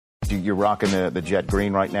You're rocking the jet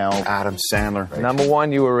green right now. Adam Sandler. Right. Number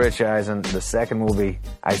one, you were Rich Eisen. The second will be,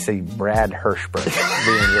 I say, Brad Hirschberg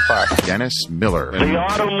being your part. Dennis Miller. The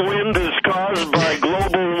autumn wind is caused by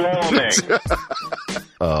global warming.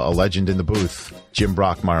 A legend in the booth, Jim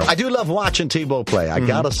Brockmeyer. I do love watching Tebow play. I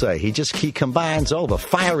gotta say, he combines all the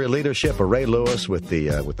fiery leadership of Ray Lewis with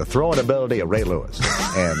the throwing ability of Ray Lewis.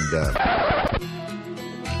 And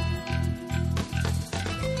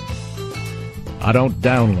I don't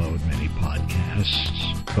download many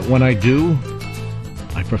podcasts, but when I do,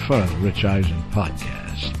 I prefer the Rich Eisen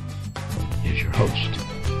podcast. Here's your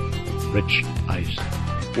host, Rich Eisen.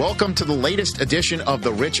 Welcome to the latest edition of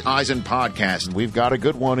the Rich Eisen podcast. We've got a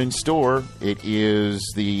good one in store. It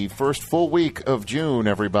is the first full week of June,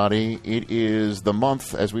 everybody. It is the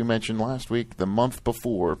month, as we mentioned last week, the month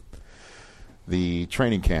before the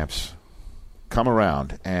training camps come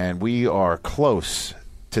around, and we are close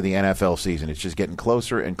to the NFL season. It's just getting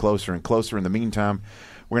closer and closer and closer. In the meantime,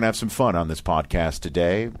 we're going to have some fun on this podcast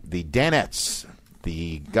today. The Danettes,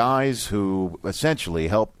 the guys who essentially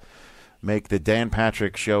help make the Dan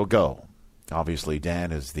Patrick Show go. Obviously,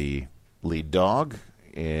 Dan is the lead dog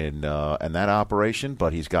in that operation,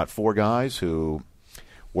 but he's got four guys who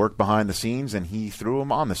work behind the scenes, and he threw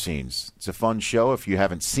them on the scenes. It's a fun show. If you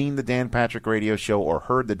haven't seen the Dan Patrick Radio Show or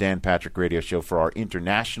heard the Dan Patrick Radio Show, for our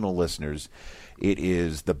international listeners, it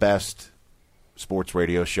is the best sports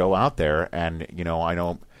radio show out there. And, you know, I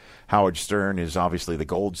know Howard Stern is obviously the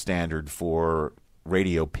gold standard for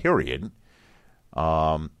radio, period.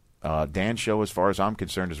 Dan's show, as far as I'm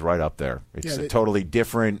concerned, is right up there. It's a totally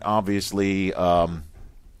different, obviously,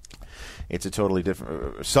 it's a totally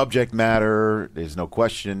different subject matter. There's no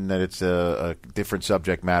question that it's a different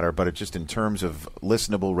subject matter, but it's just in terms of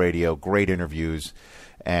listenable radio, great interviews,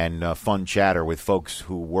 and fun chatter with folks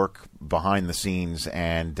who work behind the scenes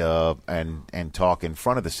and talk in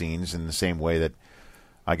front of the scenes in the same way that,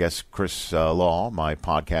 I guess, Chris Law, my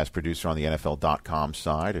podcast producer on the NFL.com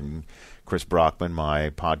side, and Chris Brockman,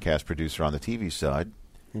 my podcast producer on the TV side.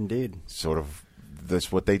 Indeed. Sort of,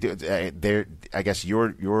 that's what they do. I guess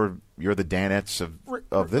you're the Danettes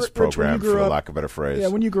of this program, for lack of a better phrase. Yeah,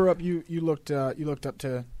 when you grew up, you looked up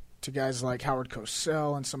to guys like Howard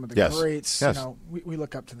Cosell and some of the greats. Yes. You know, we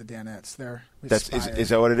look up to the Danettes there. Is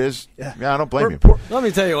that what it is? Yeah. I don't blame you. Let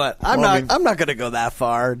me tell you what. I'm not going to go that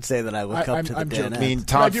far and say that I look up to the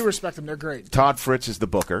Danettes. I do respect them. They're great. Todd Fritz is the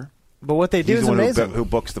booker. But what they do is amazing. He's the one who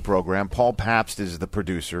books the program. Paul Pabst is the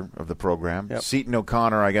producer of the program. Yep. Seton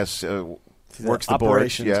O'Connor, I guess, works the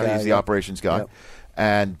board. Yeah, he's the operations guy.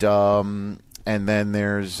 Yep. And then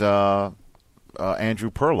there's Andrew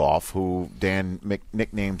Perloff, who Dan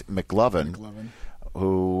nicknamed McLovin,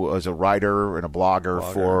 who is a writer and a blogger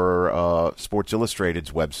for Sports Illustrated's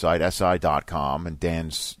website, SI.com, and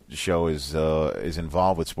Dan's show is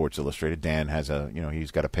involved with Sports Illustrated. Dan has he's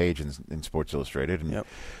got a page in Sports Illustrated,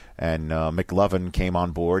 and McLovin came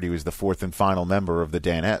on board. He was the fourth and final member of the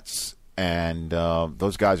Danettes, and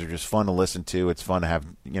those guys are just fun to listen to. It's fun to have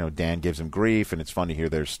Dan gives them grief, and it's fun to hear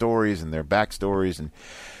their stories and their backstories,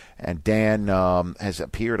 and Dan has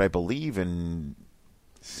appeared, I believe, in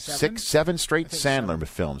seven straight Sandler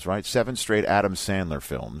films, right? 7 straight Adam Sandler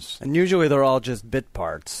films. And usually they're all just bit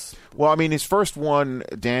parts. Well, I mean, his first one,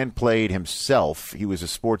 Dan played himself. He was a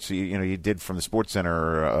sports, he did from the Sports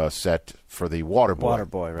Center set for the Waterboy.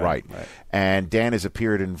 Waterboy, right. And Dan has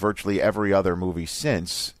appeared in virtually every other movie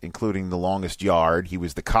since, including The Longest Yard. He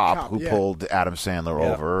was the cop who pulled Adam Sandler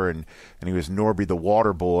over, and he was Norby the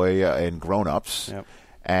Waterboy in Grown Ups. Yep.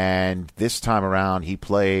 And this time around, he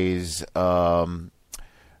plays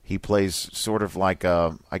sort of like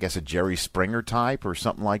a Jerry Springer type or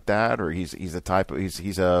something like that, or he's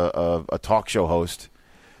a talk show host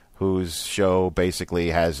whose show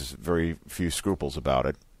basically has very few scruples about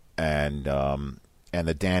it, and the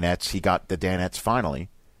Danettes, he got the Danettes finally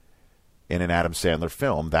in an Adam Sandler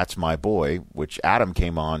film, That's My Boy, which Adam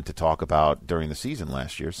came on to talk about during the season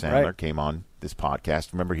last year. Sandler came on this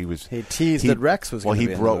podcast. Remember, he teased that Rex was going to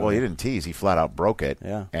be in the movie. Well, he didn't tease. He flat out broke it.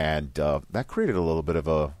 Yeah. And that created a little bit of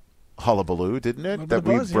a hullabaloo, didn't it? That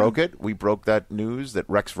we broke it. We broke that news that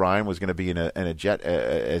Rex Ryan was going to be in a Jet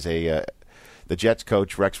the Jets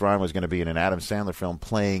coach. Rex Ryan was going to be in an Adam Sandler film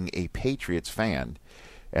playing a Patriots fan,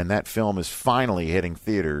 and that film is finally hitting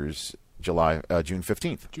theaters June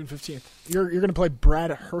 15th. June 15th. You're going to play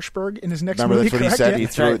Brad Hirschberg in his next movie. Remember, that's what he said. Yeah. He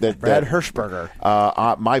threw that Brad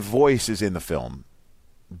Hirschberger. My voice is in the film,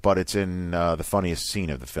 but it's in the funniest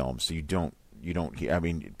scene of the film. So you don't. I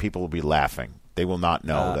mean, people will be laughing. They will not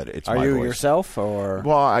know that it's my voice. Are you yourself, or?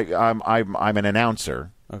 Well, I'm an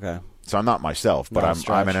announcer. Okay. So I'm not myself, but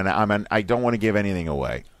I don't want to give anything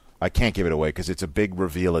away. I can't give it away because it's a big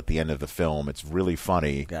reveal at the end of the film. It's really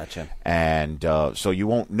funny. Gotcha. And so you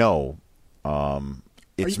won't know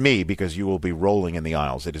it's me because you will be rolling in the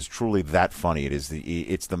aisles. It is truly that funny.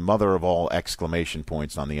 It's the mother of all exclamation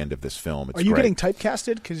points on the end of this film. It's Are you great. getting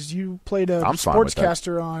typecasted? Because you played a I'm fine with that.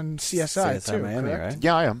 sportscaster on CSI too, Miami, correct? right?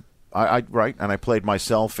 Yeah, I am. I right, and I played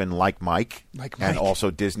myself in Like Mike, and Mike. also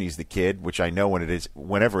Disney's The Kid, which I know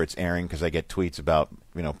whenever it's airing because I get tweets about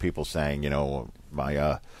people saying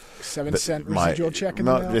my 7 cent residual check in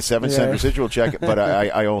the mail? the 7 cent residual check, but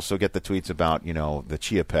I also get the tweets about the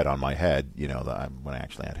chia pet on my head, when I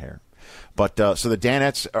actually had hair. But so the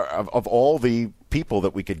Danettes of all the people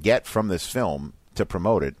that we could get from this film to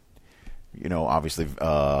promote it. Obviously,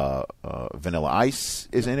 Vanilla Ice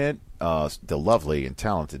is in it. The lovely and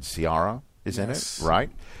talented Ciara is in it, right?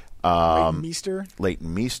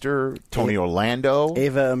 Leighton Meester, Tony Orlando,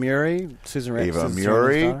 Ava Amuri, Susan Ricks. Ava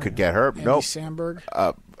Amuri could get her. Andy Nope. Samberg.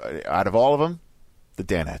 Out of all of them, the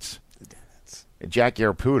Danettes. Jack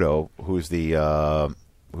Yarputo, who's the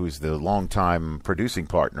longtime producing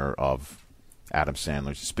partner of Adam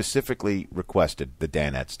Sandler, specifically requested the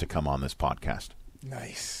Danettes to come on this podcast.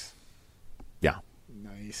 Nice. Yeah.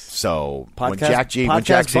 Nice. So Podcast, when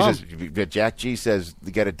Jack G says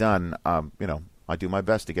to get it done, I do my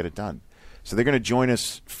best to get it done. So they're going to join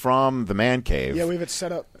us from the man cave. Yeah, we have it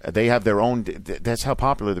set up. They have their own. That's how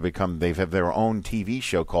popular they become. They have their own TV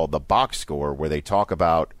show called The Box Score, where they talk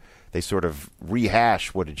about. They sort of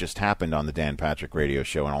rehash what had just happened on the Dan Patrick Radio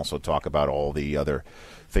Show, and also talk about all the other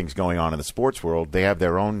things going on in the sports world. They have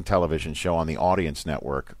their own television show on the Audience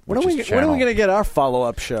Network. When are we going to get our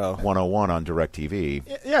follow-up show? 101 on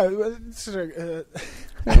DirecTV. Yeah.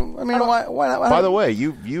 Why By the way,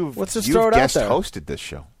 you've let's just you've throw it out guest there. hosted this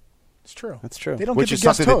show. It's true. That's true. They don't Which get is to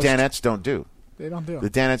guest something host. the Danettes don't do. They don't do. The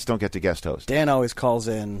Danettes don't get to guest host. Dan always calls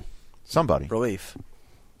in Somebody. relief.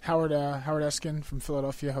 Howard Eskin from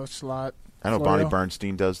Philadelphia hosts a lot. I know Florio. Bonnie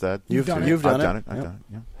Bernstein does that. You've done it. You've I've done it. I've done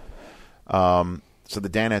it. Yeah. So the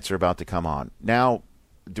Danettes are about to come on. Now,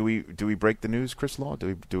 do we break the news, Chris Law?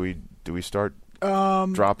 Do we start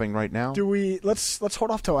dropping right now? Do we? Let's hold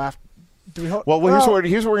off till after. Do we?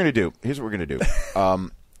 Here's what we're gonna do. Here's what we're gonna do.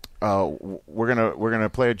 We're gonna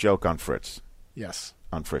play a joke on Fritz. Yes.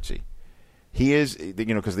 On Fritzy. He is,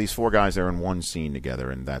 because these four guys are in one scene together,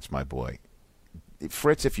 and that's my boy.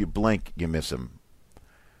 Fritz, if you blink, you miss him.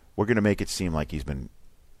 We're going to make it seem like he's been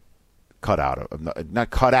cut out.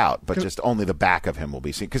 Not cut out, but just only the back of him will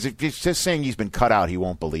be seen. Because if he's just saying he's been cut out, he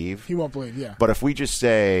won't believe. He won't believe, yeah. But if we just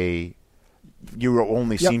say you were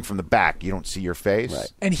only seen from the back, you don't see your face.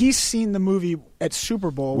 Right. And he's seen the movie at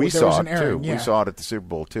Super Bowl. We there saw was it, an airing. too. Yeah. We saw it at the Super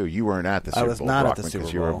Bowl, too. You weren't at the Super Bowl, was not at the Brockman, Super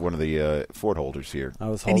because you were Bowl. one of the fort holders here. I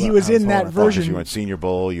was And he was in that version. You went Senior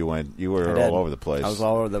Bowl. You were all over the place. I was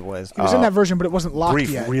all over the place. He was in that version, but it wasn't locked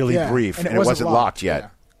brief, yet. really Yeah. brief, and it wasn't locked yet. Yeah.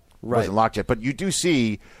 It wasn't locked yet, but you do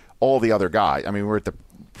see all the other guys. I mean, we're at the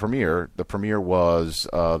premiere. The premiere was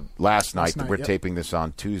last night. We're taping this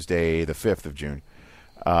on Tuesday, the 5th of June.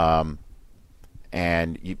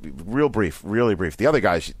 And real brief, really brief. The other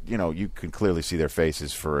guys, you can clearly see their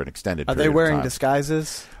faces for an extended period of time. Are they wearing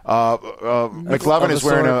disguises? McLovin is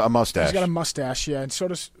wearing a mustache. He's got a mustache, yeah. And so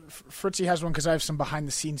does Fritzy has one because I have some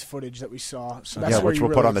behind-the-scenes footage that we saw. So that's where which you we'll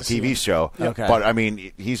really put on the get to see TV him. show. Okay. But, I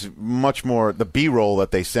mean, he's much more the B-roll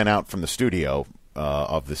that they sent out from the studio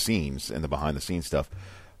of the scenes and the behind-the-scenes stuff.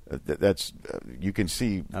 That's you can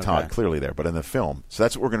see Todd clearly there, but in the film. So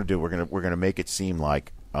that's what we're going to do. We're going to make it seem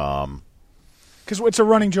like because it's a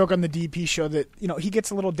running joke on the DP show that he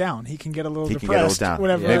gets a little down. He can get a little depressed. He can get a little down.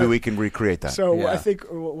 Whatever. Maybe we can recreate that. So I think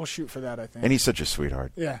we'll shoot for that. I think. And he's such a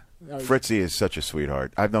sweetheart. Yeah. Fritzy is such a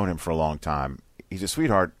sweetheart. I've known him for a long time. He's a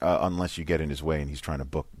sweetheart unless you get in his way and he's trying to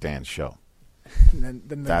book Dan's show. Then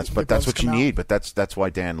that's what you need. But that's why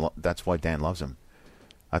Dan loves him.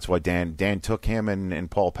 That's why Dan took him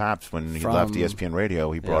and Paul Pabst when he left ESPN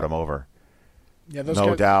Radio. He brought him over. Yeah, those no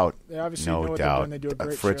guys, doubt. They obviously no know what doubt. They do a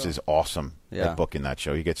great Fritz show. is awesome at booking that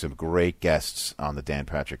show. You get some great guests on the Dan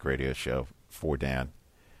Patrick Radio Show for Dan.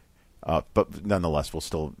 But nonetheless, we'll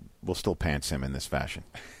still pants him in this fashion.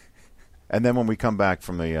 And then when we come back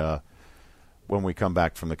from the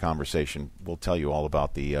conversation, we'll tell you all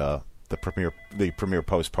about the premiere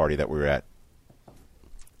post party that we were at.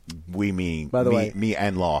 We mean me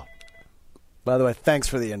and Law. By the way, thanks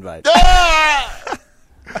for the invite.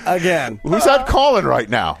 Again, who's that calling right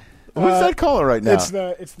now? Who's that calling right now? It's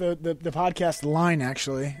the podcast line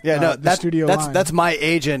actually. Yeah, no, the studio line. That's my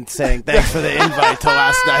agent saying thanks for the invite to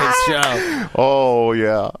last night's show. Oh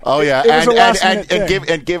yeah,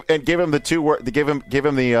 and give him the 2 word. Give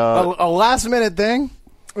him the a last minute thing.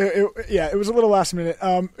 It was a little last minute.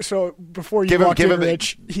 So before you walked in,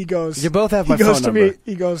 Rich, he goes. You both have my phone number.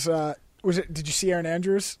 He goes to me. He goes. Did you see Erin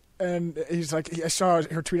Andrews? And he's like, I saw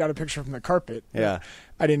her tweet out a picture from the carpet. Yeah.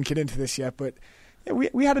 I didn't get into this yet, but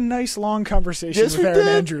we had a nice long conversation with Erin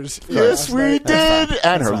Andrews. Yes, we did.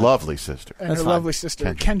 And her lovely sister. And her lovely sister,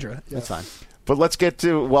 Kendra. That's fine. But let's get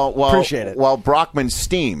to Appreciate it. while Brockman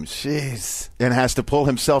steams Jeez. and has to pull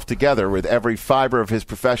himself together with every fiber of his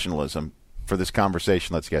professionalism for this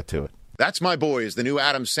conversation. Let's get to it. That's My Boys, the new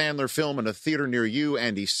Adam Sandler film in a theater near you.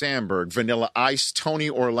 Andy Samberg, Vanilla Ice,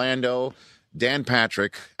 Tony Orlando, Dan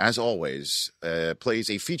Patrick, as always,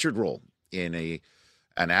 plays a featured role in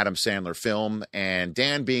an Adam Sandler film. And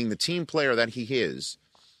Dan, being the team player that he is,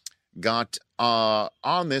 got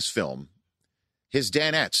on this film his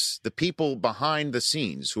Danettes, the people behind the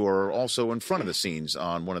scenes who are also in front of the scenes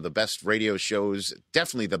on one of the best radio shows,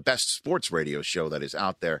 definitely the best sports radio show that is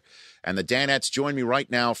out there. And the Danettes join me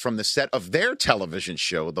right now from the set of their television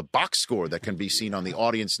show, The Box Score, that can be seen on the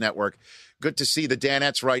Audience Network. Good to see the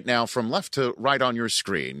Danettes right now from left to right on your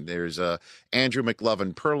screen. There's Andrew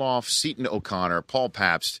McLovin Perloff, Seton O'Connor, Paul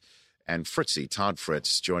Pabst, and Fritzy, Todd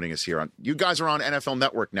Fritz, joining us here. You guys are on NFL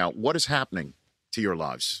Network now. What is happening to your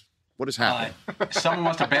lives? What is happening? Someone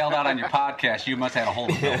must have bailed out on your podcast. You must have had a hold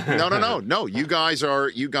of it. No. You guys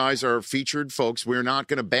are featured folks. We're not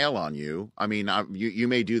going to bail on you. I mean, you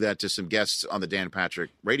may do that to some guests on the Dan Patrick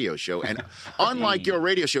radio show. And unlike your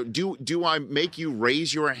radio show, do I make you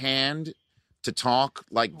raise your hand to talk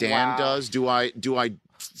like Dan does? Do I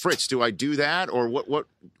Fritz? Do I do that, or what?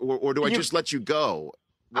 Or do I just let you go?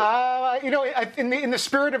 In the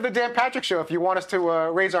spirit of the Dan Patrick show, if you want us to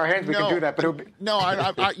raise our hands, we can do that. But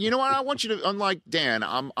I you know what? I want you to. Unlike Dan,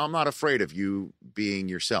 I'm not afraid of you being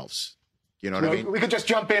yourselves. You know what I mean? We could just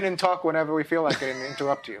jump in and talk whenever we feel like it and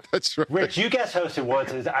interrupt you. That's right. Rich, you guest hosted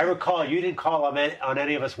once. As I recall, you didn't call on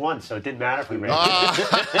any of us once, so it didn't matter if we raised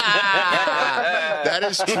That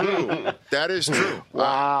is true. That is true.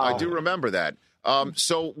 Wow. I do remember that.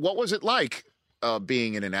 So what was it like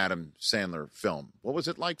being in an Adam Sandler film? What was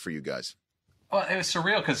it like for you guys? Well, it was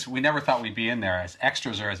surreal because we never thought we'd be in there as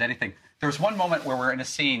extras or as anything. There was one moment where we're in a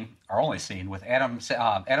scene, our only scene, with Adam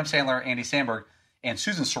Sandler, Andy Samberg, and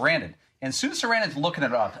Susan Sarandon. And Susan Sarandon's looking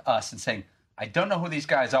at us and saying, I don't know who these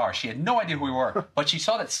guys are. She had no idea who we were, but she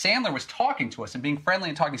saw that Sandler was talking to us and being friendly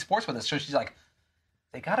and talking sports with us. So she's like,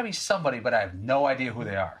 they got to be somebody, but I have no idea who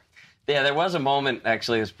they are. Yeah, there was a moment,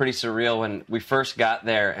 actually, it was pretty surreal when we first got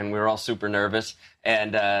there and we were all super nervous.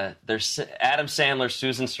 And there's Adam Sandler,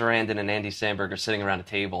 Susan Sarandon, and Andy Samberg are sitting around a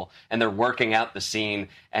table and they're working out the scene.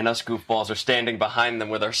 And us goofballs are standing behind them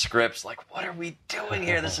with our scripts like, what are we doing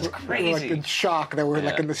here? This is crazy. We're like in shock that we're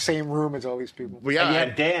like in the same room as all these people. Well, yeah, and you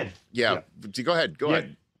have Dan. Yeah. Go ahead. Go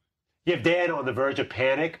ahead. You have Dan on the verge of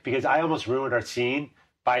panic because I almost ruined our scene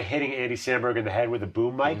by hitting Andy Samberg in the head with a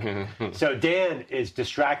boom mic. So Dan is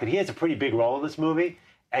distracted. He has a pretty big role in this movie,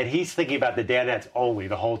 and he's thinking about the Danettes only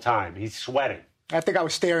the whole time. He's sweating. I think I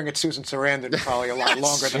was staring at Susan Sarandon probably a lot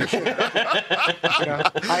longer than I should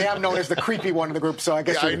have. I am known as the creepy one in the group, so I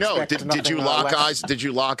guess I know. Did you lock less. eyes? Did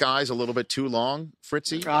you lock eyes a little bit too long,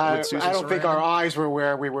 Fritzy? I don't think our eyes were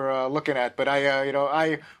where we were looking at, but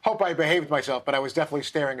I hope I behaved myself. But I was definitely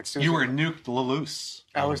staring at Susan. You were nuked loose.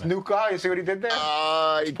 I was nuke. You see what he did there?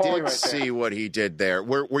 I did see what he did there.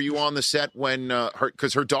 Were you on the set when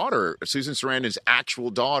because her daughter, Susan Sarandon's actual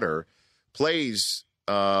daughter, plays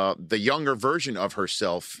the younger version of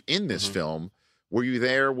herself in this film? Were you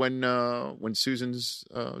there when Susan's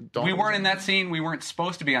daughter? We weren't in that scene. We weren't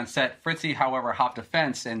supposed to be on set. Fritzy, however, hopped a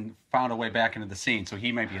fence and found a way back into the scene, so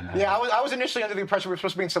he might be in that. Yeah, I was initially under the impression we were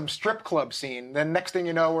supposed to be in some strip club scene. Then next thing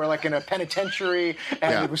you know, we're like in a penitentiary,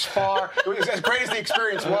 and it was far. It was as great as the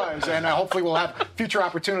experience was, and hopefully we'll have future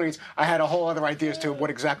opportunities. I had a whole other idea as to what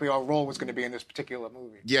exactly our role was going to be in this particular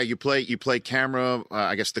movie. Yeah, you play camera.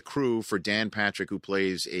 I guess the crew for Dan Patrick, who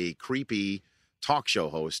plays a creepy talk show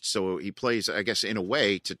host. So he plays, I guess, in a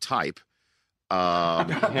way, to type.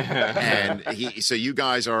 And so you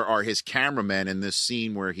guys are his cameramen in this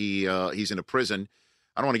scene where he's in a prison.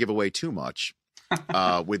 I don't want to give away too much.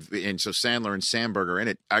 And so Sandler and Samberg are in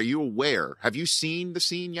it. Are you aware? Have you seen the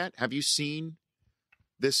scene yet? Have you seen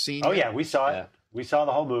this scene? Oh, yet? yeah, we saw it. We saw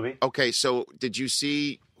the whole movie. Okay, so did you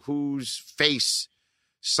see whose face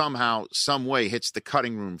somehow, some way hits the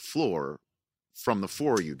cutting room floor from the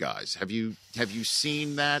four of you guys? Have you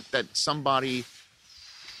seen that somebody,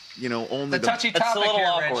 only the touchy topic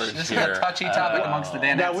here, Rich. This is a touchy topic amongst the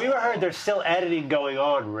Danettes. Now, we heard there's still editing going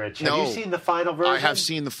on, Rich. Have you seen the final version? I have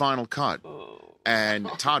seen the final cut. And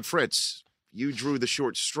Todd Fritz, you drew the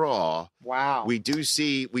short straw. Wow. We do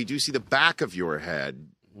see the back of your head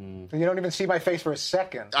You don't even see my face for a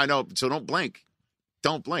second. I know, so don't blink.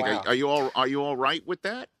 Don't blink. Wow. Are you all right with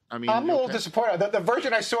that? I mean, I'm a little disappointed. The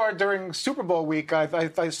version I saw during Super Bowl week,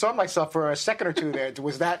 I saw myself for a second or two there.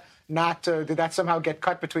 Was that not? Did that somehow get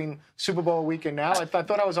cut between Super Bowl week and now? I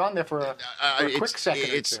thought I was on there for a quick second.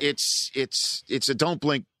 It's a don't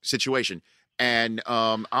blink situation. And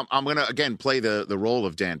I'm going to, again, play the role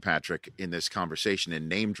of Dan Patrick in this conversation and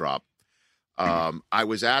name drop. I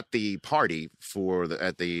was at the party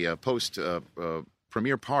at the post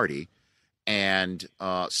premiere party, and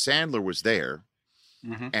Sandler was there.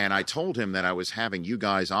 Mm-hmm. And I told him that I was having you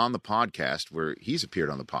guys on the podcast, where he's appeared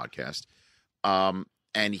on the podcast.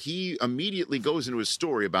 And he immediately goes into his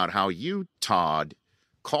story about how you, Todd,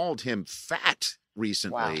 called him fat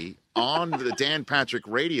recently on the Dan Patrick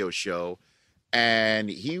radio show. And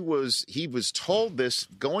he was told this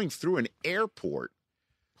going through an airport,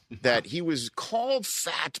 that he was called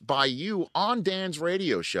fat by you on Dan's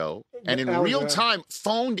radio show, and in real time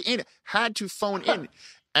had to phone in.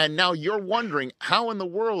 And now you're wondering how in the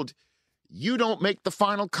world you don't make the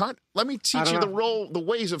final cut. Let me teach you the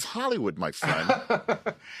ways of Hollywood, my friend.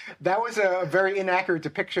 That was a very inaccurate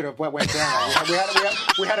depiction of what went down.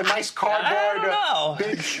 we had a nice cardboard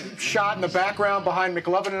big shot in the background behind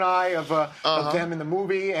McLovin and I of them in the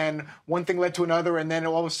movie, and one thing led to another, and then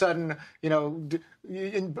all of a sudden,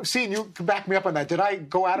 seeing you can back me up on that. Did I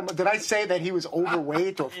go at him? Did I say that he was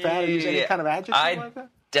overweight or fat or use any kind of adjective like that?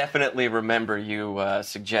 Definitely remember you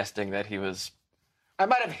suggesting that he was. I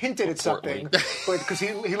might have hinted at something, but because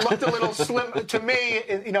he looked a little slim to me.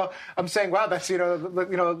 I'm saying, wow, that's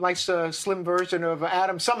nice slim version of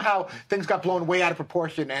Adam. Somehow things got blown way out of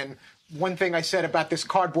proportion, and one thing I said about this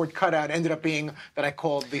cardboard cutout ended up being that I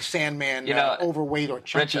called the Sandman overweight or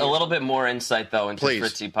chunky. Rich, a little bit more insight though into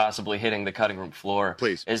Fritzy possibly hitting the cutting room floor.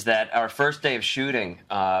 Please. Is that our first day of shooting?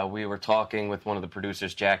 We were talking with one of the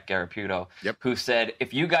producers, Jack Garaputo, who said,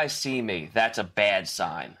 "If you guys see me, that's a bad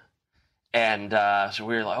sign." And so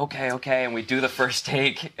we were like, okay. And we do the first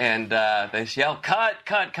take, and they yell,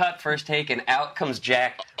 cut, first take. And out comes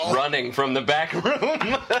Jack running from the back room.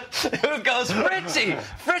 Who goes,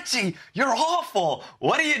 Fritzy, you're awful.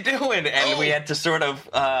 What are you doing? And we had to sort of,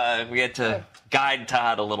 guide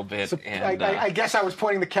Todd a little bit. So I guess I was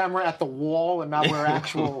pointing the camera at the wall and not where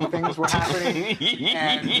actual things were happening.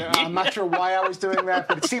 And I'm not sure why I was doing that,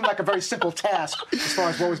 but it seemed like a very simple task as far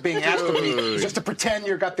as what was being asked of me. Just to pretend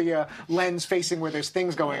you've got the lens facing where there's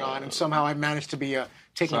things going on, and somehow I managed to be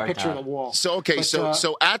taking a picture of the wall. So,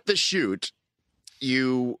 so at the shoot,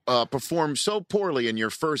 you performed so poorly in your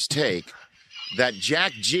first take that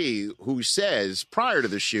Jack G, who says prior to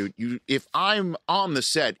the shoot, if I'm on the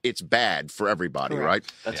set, it's bad for everybody, right?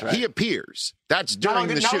 That's right. He appears. That's during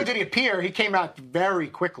the shoot. Not only did he appear, he came out very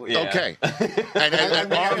quickly. Yeah. Okay. and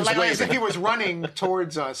as if he was running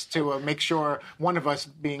towards us to make sure one of us,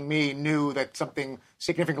 being me, knew that something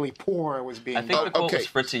significantly poor was being done. I think the quote was,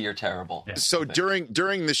 Fritzy, you're terrible. Yeah. So during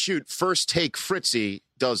the shoot, first take Fritzy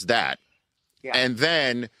does that. Yeah. And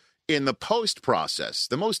then in the post process,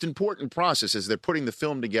 the most important process is they're putting the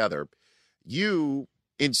film together. You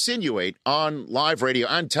insinuate on live radio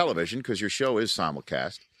and television, because your show is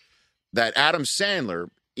simulcast, that Adam Sandler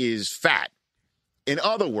is fat. In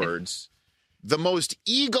other words, the most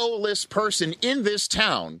egoless person in this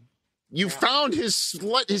town, you found his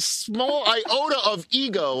small iota of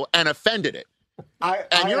ego and offended it.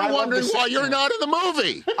 You're wondering why you're not in the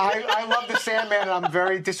movie. I love the Sandman, and I'm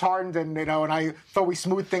very disheartened. And I thought we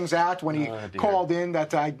smoothed things out when he called in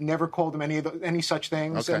that I never called him any such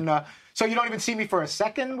things. Okay. And so you don't even see me for a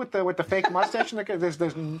second with the fake mustache.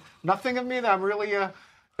 There's nothing of me that I'm really.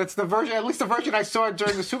 That's the version, at least the version I saw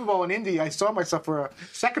during the Super Bowl in Indy. I saw myself for a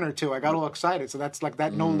second or two. I got all excited. So that's like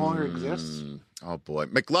that no longer exists. Oh boy,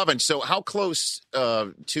 McLovin. So how close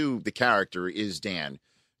to the character is Dan?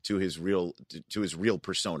 To his real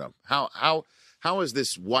persona. How is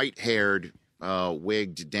this white-haired,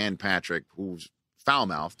 wigged Dan Patrick, who's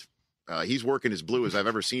foul-mouthed? He's working as blue as I've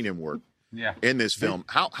ever seen him work. In this film.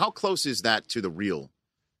 How close is that to the real?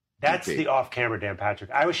 That's the off-camera Dan Patrick.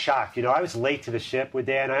 I was shocked. I was late to the ship with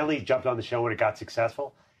Dan. I only jumped on the show when it got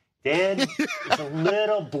successful. Dan is a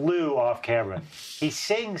little blue off camera. He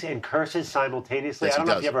sings and curses simultaneously. Yes, I don't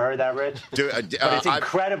know if you ever heard that, Rich. But it's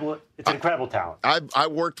incredible. It's an incredible talent. I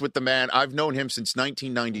worked with the man. I've known him since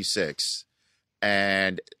 1996.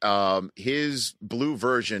 And his blue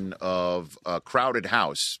version of Crowded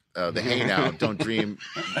House, the Hey Now, Don't Dream,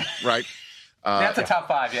 right? That's a top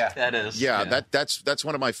 5, yeah. That is. Yeah. That's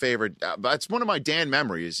one of my favorite. That's one of my Dan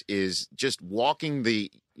memories is just walking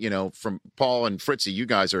the, from Paul and Fritzy. You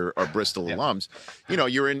guys are Bristol alums.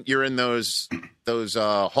 You're in those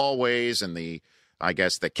hallways and the I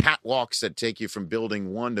guess, the catwalks that take you from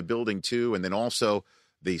building 1 to building 2, and then also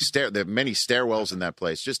the many stairwells in that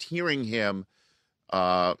place. Just hearing him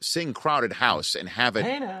sing Crowded House and have it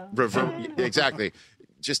exactly,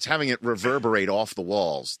 just having it reverberate off the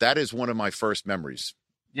walls. That is one of my first memories.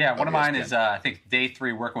 Yeah, one of mine is, I think, day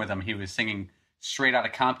 3 working with him, he was singing Straight Outta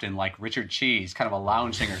Compton like Richard Cheese, kind of a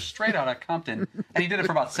lounge singer, Straight Outta Compton. And he did it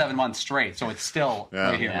for about 7 months straight, so it's still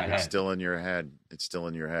right here in my head. It's still in your head. It's still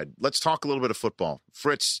in your head. Let's talk a little bit of football.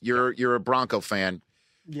 Fritz, you're a Bronco fan.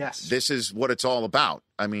 Yes. This is what it's all about.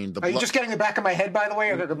 I mean, are you just getting the back of my head, by the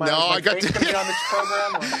way? No, I got to be on this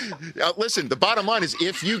program. Listen, the bottom line is,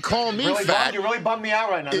 if you call me fat, you really bummed me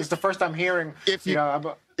out right now. This is the first I'm hearing. If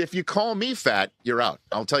you call me fat, you're out.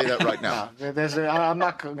 I'll tell you that right now. I'm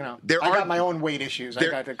not. I got my own weight issues. I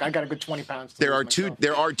got a good 20 pounds. There are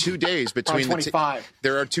 2 days between 25.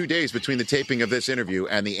 There are 2 days between the taping of this interview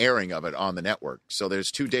and the airing of it on the network. So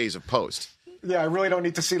there's 2 days of post. Yeah, I really don't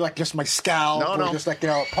need to see just my scalp or just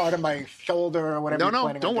part of my shoulder or whatever.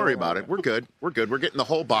 No, don't worry about it. We're good. We're getting the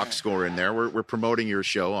whole box score in there. We're promoting your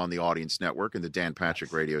show on the Audience Network and the Dan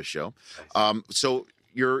Patrick Radio Show. So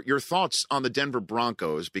your thoughts on the Denver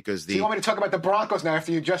Broncos, because So you want me to talk about the Broncos now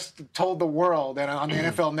after you just told the world and on the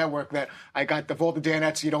NFL Network that I got all the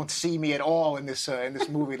Danettes, you don't see me at all in this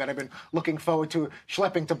movie that I've been looking forward to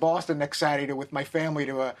schlepping to Boston next Saturday with my family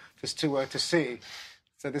to see.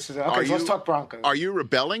 So this is okay. So let's talk Broncos. Are you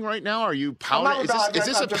rebelling right now? Are you pouting? Is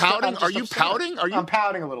this a pouting? Are you pouting? I'm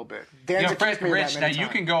pouting a little bit. Rich, now you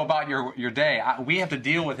can go about your day. We have to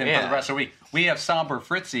deal with him for the rest of the week. We have Somber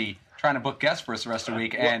Fritzy trying to book guests for us the rest of the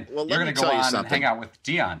week, and you're going to go on and hang out with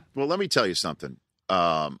Dion. Well, let me tell you something.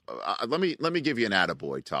 Let me give you an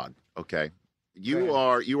attaboy, Todd. Okay, you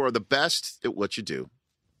are the best at what you do.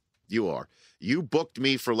 You are. You booked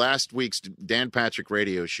me for last week's Dan Patrick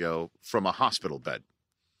Radio Show from a hospital bed.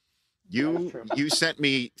 You sent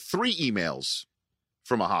me 3 emails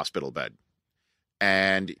from a hospital bed.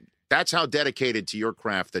 And that's how dedicated to your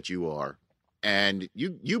craft that you are. And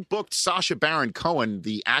you booked Sacha Baron Cohen,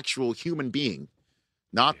 the actual human being,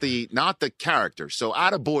 not the character. So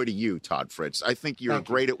attaboy to you, Todd Fritz. I think you're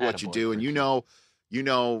great at what you do, and you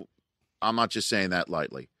know I'm not just saying that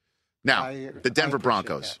lightly. Now, the Denver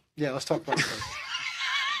Broncos. Yeah, let's talk Broncos.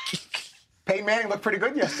 Peyton Manning looked pretty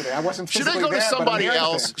good yesterday. I wasn't physically Should I go to somebody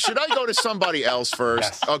else? Should I go to somebody else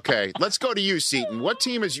first? Yes. Okay, let's go to you, Seton. What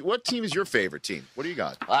team is your favorite team? What do you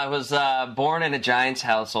got? I was born in a Giants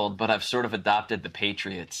household, but I've sort of adopted the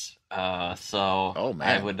Patriots. I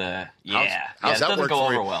would, How's that doesn't go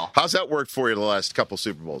over well. How's that worked for you the last couple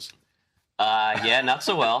Super Bowls? Not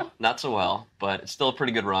so well, but it's still a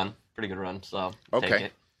pretty good run. So take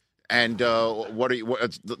it. And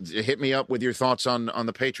hit me up with your thoughts on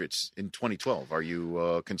the Patriots in 2012. Are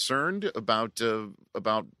you concerned about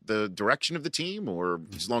the direction of the team, or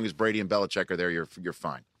as long as Brady and Belichick are there, you're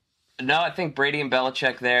fine? No, I think Brady and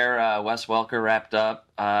Belichick there. Wes Welker wrapped up.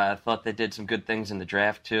 I thought they did some good things in the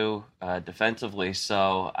draft too, defensively.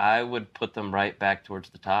 So I would put them right back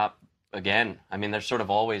towards the top again. I mean, they're sort of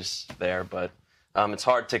always there, but it's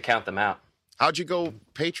hard to count them out. How'd you go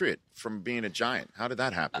Patriot from being a Giant? How did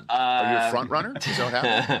that happen? Are you a front runner? Is that what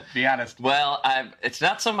happened? Be honest. Well, it's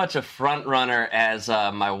not so much a front runner as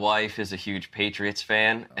my wife is a huge Patriots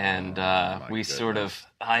fan, and we sort of.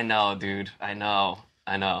 I know, dude. I know.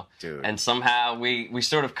 Dude. And somehow we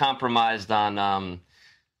sort of compromised on.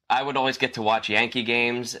 I would always get to watch Yankee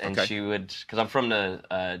games, and she would, because I'm from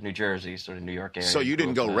the New Jersey, sort of New York area. So you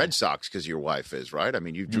didn't go Red Sox because your wife is, right? I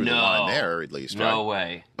mean, you drew the line there at least, right? No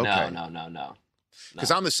way. Okay. No.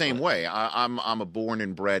 Because I'm the same way. I'm a born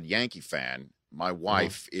and bred Yankee fan. My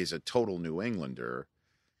wife is a total New Englander,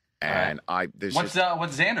 and what's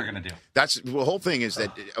Xander going to do? That's the whole thing is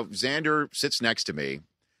that Xander sits next to me,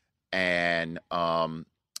 and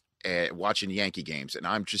watching Yankee games, and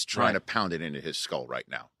I'm just trying to pound it into his skull right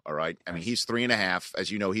now. All right. I mean, he's 3.5. As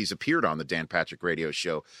you know, he's appeared on the Dan Patrick Radio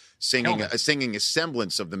Show, singing a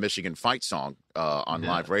semblance of the Michigan fight song on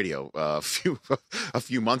live radio a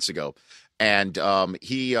few months ago, and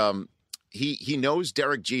he knows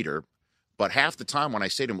Derek Jeter, but half the time when I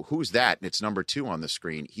say to him, "Who's that?" and it's number 2 on the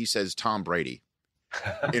screen, he says Tom Brady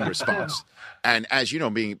in response. And as you know,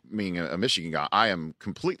 being a Michigan guy, I am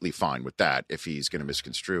completely fine with that if he's going to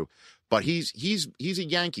misconstrue. But he's a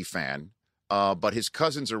Yankee fan. But his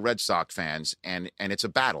cousins are Red Sox fans, and it's a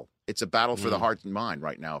battle. It's a battle for the heart and mind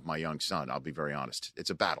right now of my young son. I'll be very honest. It's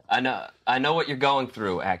a battle. I know what you're going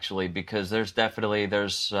through, actually, because there's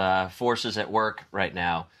forces at work right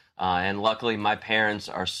now. And luckily, my parents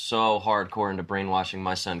are so hardcore into brainwashing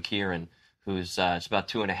my son, Kieran, who's it's about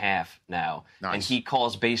 2.5 now. Nice. And he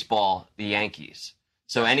calls baseball the Yankees.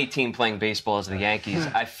 So any team playing baseball is the Yankees.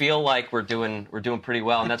 I feel like we're doing pretty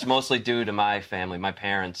well, and that's mostly due to my family. My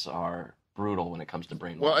parents are brutal when it comes to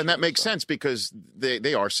brainwashing. Well, and that makes sense because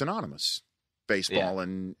they are synonymous, baseball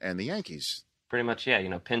and the Yankees. Pretty much, yeah.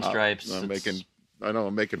 Pinstripes.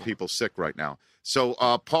 I'm making people sick right now. So,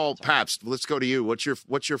 Paul Pabst, let's go to you. What's your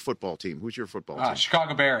football team? Who's your football team?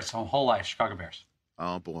 Chicago Bears. Whole life, Chicago Bears.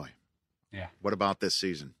 Oh boy. Yeah. What about this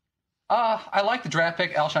season? I like the draft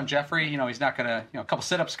pick, Alshon Jeffrey. He's not gonna. A couple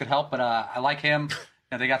sit-ups could help, but I like him.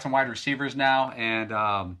 They got some wide receivers now,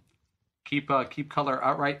 and keep color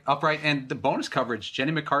upright, and the bonus coverage.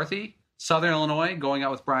 Jenny McCarthy, Southern Illinois, going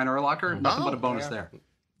out with Brian Urlacher. Nothing but a bonus there.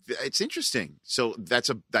 It's interesting. So that's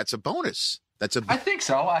a bonus. I think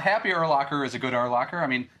so. A happy Urlacher is a good Urlacher. I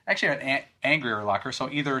mean, actually, an angry Urlacher. So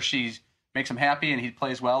either she makes him happy and he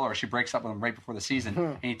plays well, or she breaks up with him right before the season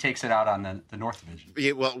and he takes it out on the North Division.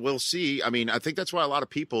 Yeah, well, we'll see. I mean, I think that's why a lot of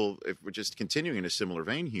people, if we're just continuing in a similar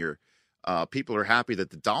vein here, people are happy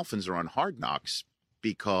that the Dolphins are on Hard Knocks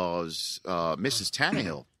because Mrs.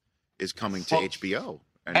 Tannehill is coming to HBO.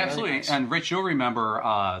 Absolutely. And Rich, you'll remember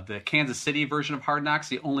the Kansas City version of Hard Knocks.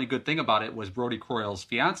 The only good thing about it was Brody Croyle's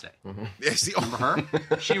fiance. Mm-hmm. Remember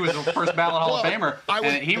her? She was the first ballot Hall of Famer,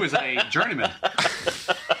 and he was a journeyman.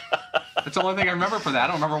 That's the only thing I remember from that. I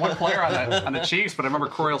don't remember one player on the Chiefs, but I remember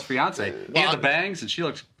Croyle's fiance. He had the bangs, and she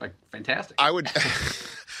looked like fantastic. I would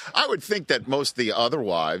think that most of the other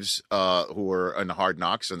wives who were in Hard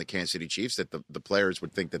Knocks on the Kansas City Chiefs, that the players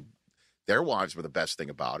would think that their wives were the best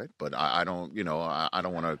thing about it. But I don't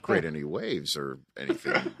want to create any waves or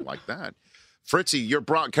anything like that. Fritzy, you're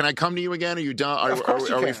can I come to you again? Are you done?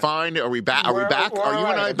 Are we fine? Are we back? Are we back? Are you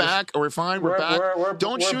and I back? Are we fine? We're back.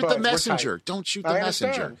 Don't shoot the messenger. Don't shoot the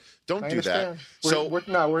messenger. Don't do that.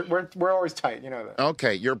 We're always tight. You know that.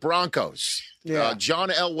 Okay, your Broncos. Yeah. John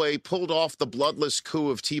Elway pulled off the bloodless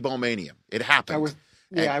coup of Tebow Mania. It happened.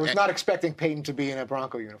 I was not expecting Peyton to be in a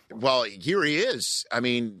Bronco uniform. Well, here he is. I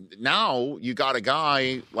mean, now you got a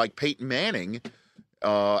guy like Peyton Manning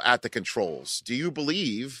at the controls. Do you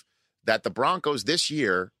believe that the Broncos this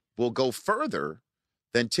year will go further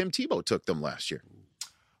than Tim Tebow took them last year?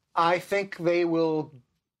 I think they will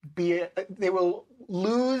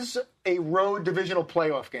lose a road divisional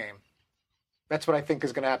playoff game. That's what I think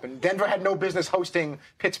is going to happen. Denver had no business hosting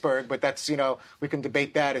Pittsburgh, but that's, we can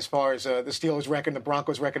debate that as far as the Steelers record, the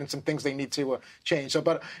Broncos record, and some things they need to change. So,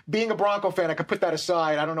 but being a Bronco fan, I could put that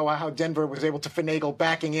aside. I don't know how Denver was able to finagle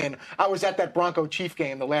backing in. I was at that Bronco-Chief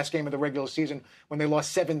game, the last game of the regular season, when they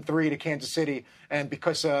lost 7-3 to Kansas City. And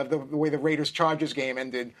because of the way the Raiders-Chargers game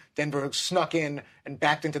ended, Denver snuck in and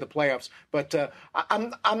backed into the playoffs. But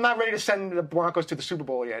I'm not ready to send the Broncos to the Super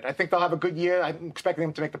Bowl yet. I think they'll have a good year. I'm expecting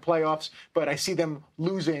them to make the playoffs, but I see them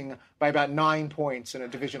losing by about 9 points in a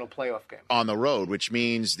divisional playoff game on the road, which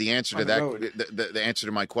means the answer to that, the answer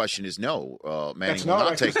to my question is no. Manning will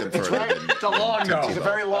not take them further. Right. It's a long no. It's a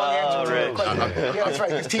very long answer. Yeah, that's right.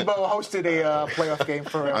 Because Tebow hosted a playoff game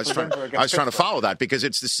for Denver. I was trying to follow that because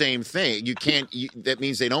it's the same thing. You can't. That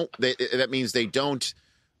means they don't. That means they don't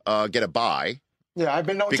get a bye. Yeah, I've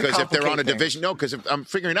been known because to if they're on a things. division, because I'm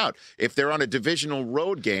figuring out if they're on a divisional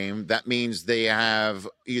road game, that means they have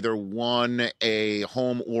either won a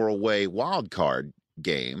home or away wild card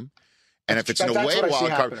game. And if it's an away wild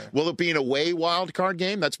card, will it be an away wild card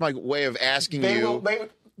game? That's my way of asking you.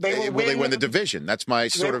 Will they win the division? That's my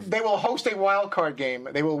sort of. They will host a wild card game.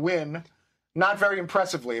 They will win. Not very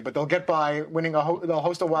impressively, but they'll get by winning they'll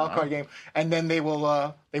host a wild card game, and then they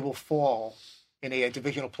will fall in a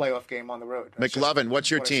divisional playoff game on the road. McLovin, what's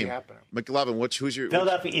your team? McLovin, who's your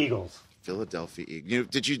Philadelphia Eagles? Philadelphia Eagles.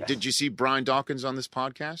 Did you see Brian Dawkins on this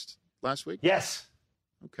podcast last week? Yes.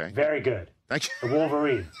 Okay. Very good. Thank you. The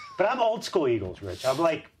Wolverine. But I'm old school Eagles, Rich. I'm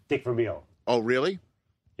like Dick Vermeil. Oh, really?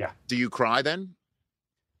 Yeah. Do you cry then?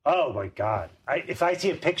 Oh my God! If I see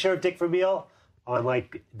a picture of Dick Vermeil on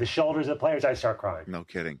like the shoulders of players, I start crying. No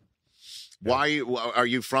kidding. Why are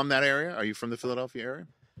you from that area? Are you from the Philadelphia area?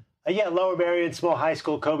 Yeah, Lower Merion, small high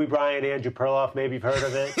school. Kobe Bryant, Andrew Perloff. Maybe you've heard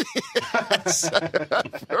of it.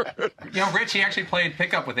 Rich, he actually played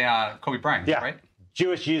pickup with Kobe Bryant, right?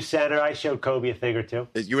 Jewish Youth Center. I showed Kobe a thing or two.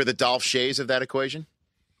 You were the Dolph Shays of that equation?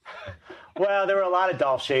 Well, there were a lot of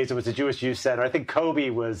Dolph Shays. It was the Jewish Youth Center. I think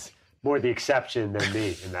Kobe was more the exception than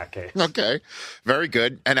me in that case. Okay, very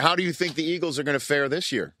good. And how do you think the Eagles are going to fare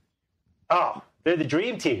this year? Oh, they're the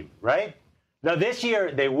dream team, right? Now, this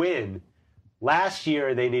year they win. Last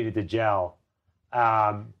year they needed to gel. But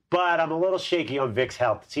I'm a little shaky on Vic's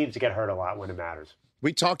health. It seems to get hurt a lot when it matters.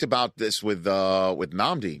 We talked about this with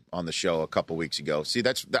Namdi on the show a couple weeks ago. See,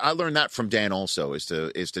 I learned that from Dan also is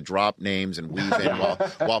to drop names and weave in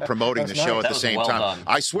while promoting the show at the same time.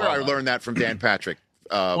 I swear I learned that from Dan Patrick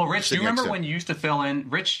well, Rich, do you remember when you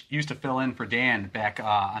Rich used to fill in for Dan back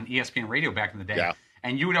on ESPN Radio back in the day? Yeah.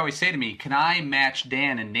 And you would always say to me, "Can I match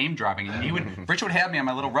Dan in name dropping?" And Rich would have me on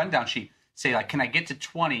my little rundown sheet say, like, "Can I get to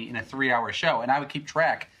 20 in a 3-hour show?" And I would keep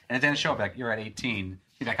track. And at the end of the show, I'd be like, "You're at 18."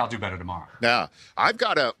 He'd be like, "I'll do better tomorrow." Yeah, I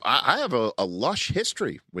have a lush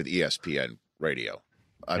history with ESPN Radio.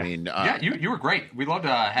 I mean, you were great. We loved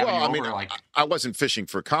having you over. I wasn't fishing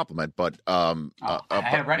for a compliment, but I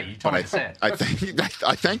had it ready. You told me to say it.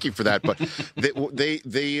 I thank you for that. But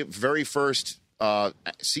the very first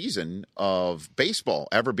season of baseball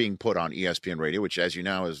ever being put on ESPN Radio, which, as you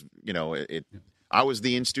know, is I was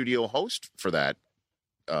the in-studio host for that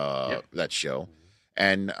that show,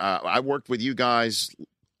 and I worked with you guys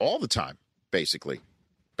all the time, basically,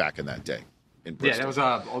 back in that day. Yeah, that was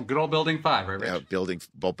a good old Building 5, right, Rich?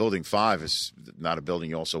 Yeah, Building 5 is not a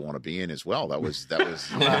building you also want to be in as well. That's where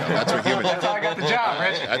That's how I got the job,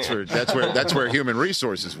 Rich. That's where human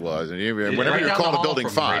resources was. And whenever you're called a Building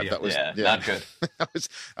 5, that was not good. that was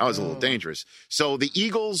a little dangerous. So the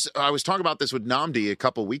Eagles, I was talking about this with Namdi a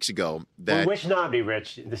couple weeks ago. Which Namdi,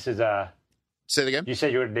 Rich? This is Say it again? You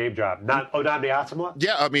said you were a name drop. Namdi Asamoah?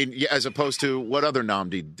 Yeah, I mean, as opposed to what other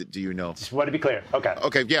Namdi do you know? Just want to be clear. Okay.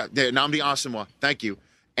 Okay, yeah, Namdi Asamoah. Thank you.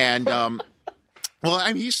 And, well,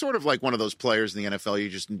 I mean, he's sort of like one of those players in the NFL. You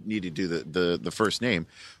just need to do the first name.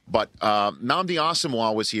 But Namdi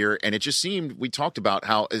Asamoah was here, and it just seemed, we talked about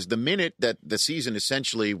how as the minute that the season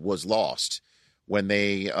essentially was lost, when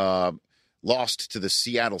they lost to the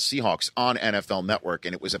Seattle Seahawks on NFL Network,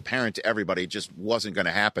 and it was apparent to everybody it just wasn't going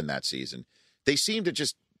to happen that season. They seemed to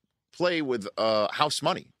just play with house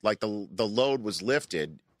money, like the load was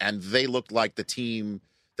lifted, and they looked like the team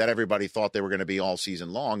that everybody thought they were going to be all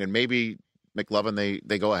season long. And maybe McLovin,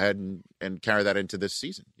 they go ahead and carry that into this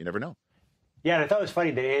season. You never know. Yeah, and I thought it was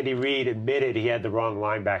funny that Andy Reid admitted he had the wrong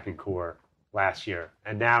linebacking core last year,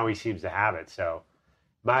 and now he seems to have it. So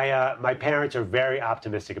my parents are very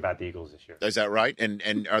optimistic about the Eagles this year. Is that right?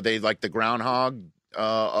 And are they like the groundhog?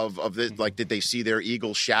 Of this, like, did they see their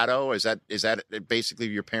Eagle shadow? Is that basically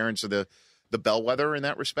your parents are the bellwether in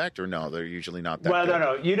that respect, or no? They're usually not that. Well, good?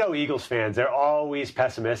 No. You know, Eagles fans, they're always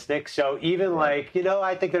pessimistic. So even I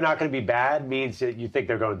think they're not going to be bad means that you think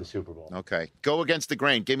they're going to the Super Bowl. Okay, go against the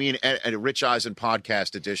grain. Give me a Rich Eisen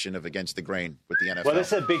podcast edition of Against the Grain with the NFL. Well,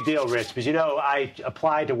 this is a big deal, Rich, because I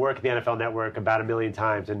applied to work at the NFL Network about 1 million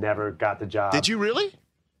times and never got the job. Did you really?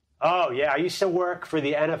 Oh, yeah. I used to work for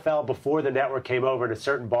the NFL before the network came over, and a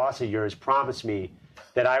certain boss of yours promised me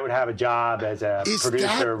that I would have a job as a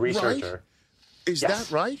producer, researcher. Right? Is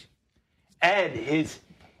that right? And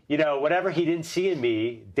whatever he didn't see in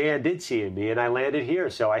me, Dan did see in me, and I landed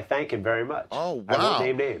here, so I thank him very much. Oh, wow. I won't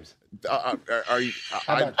name names. How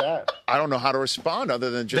about that? I don't know how to respond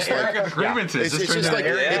other than just grievances.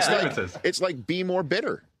 It's like be more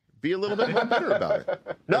bitter. Be a little bit more bitter about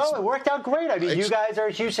it. No, it worked out great. I mean, you guys are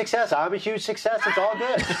a huge success. I'm a huge success. It's all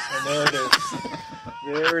good.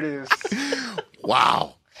 And there it is.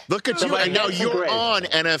 Wow. Look at you. And now you're on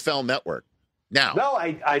NFL Network. Now, no,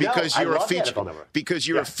 I know. Because you're I love because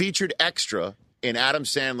you're a featured extra in Adam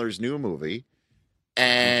Sandler's new movie.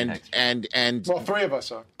 And well, 3 of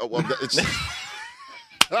us are. Well,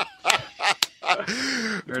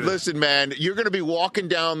 listen, man, you're going to be walking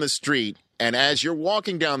down the street. And as you're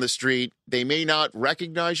walking down the street, they may not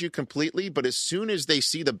recognize you completely, but as soon as they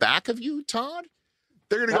see the back of you, Todd,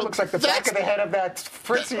 they're going to go. That looks like the back of the head of that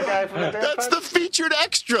Fritzy guy from the That's the featured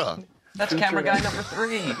extra. That's camera guy number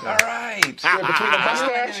 3. All right. Yeah,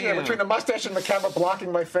 between the mustache and the camera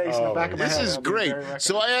blocking my face and the back of my head. This is great.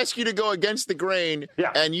 So I ask you to go against the grain,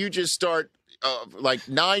 and you just start like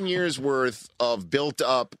 9 years worth of built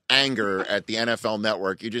up anger at the NFL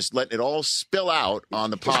Network. You're just letting it all spill out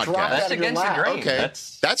on the podcast. That's against the grain. Okay,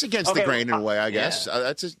 that's against the grain in a way, I guess.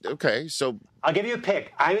 Okay. So I'll give you a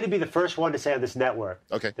pick. I'm going to be the first one to say on this network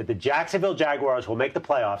that the Jacksonville Jaguars will make the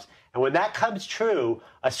playoffs. And when that comes true,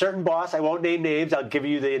 a certain boss, I won't name names, I'll give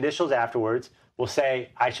you the initials afterwards, will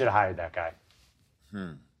say, I should have hired that guy.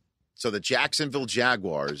 So the Jacksonville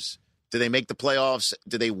Jaguars, do they make the playoffs?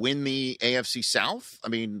 Do they win the AFC South? I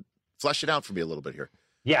mean, flesh it out for me a little bit here.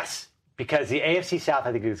 Yes, because the AFC South,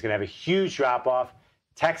 I think, is going to have a huge drop-off.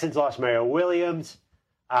 Texans lost Mario Williams.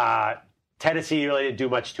 Tennessee really didn't do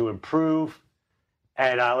much to improve.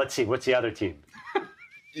 And let's see, what's the other team?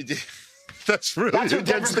 That's really That's who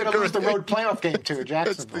Denver's going to lose the road playoff game to,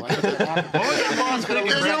 Jacksonville.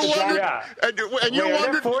 And you're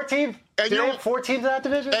wondering 4 teams. And you have 4 teams in that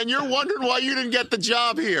division. And you're wondering why you didn't get the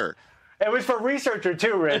job here. It was for researcher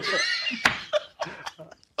too, Rich.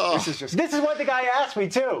 This is what the guy asked me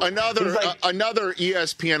too. Another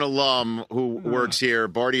ESPN alum who works here,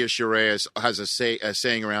 Bardia Shireas, has a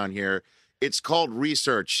saying around here. It's called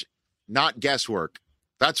research, not guesswork.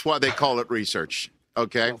 That's why they call it research.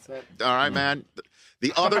 Okay, all right, man.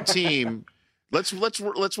 The other team. Let's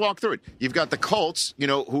walk through it. You've got the Colts,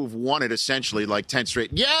 who've won it essentially like 10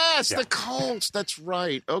 straight. Yes, the Colts. That's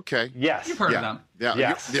right. Okay. Yes, you've heard of them. Yeah,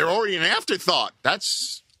 yes. They're already an afterthought.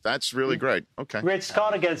 That's really great. Okay. Rich, it's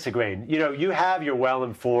called against the grain. You have your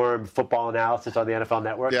well-informed football analysis on the NFL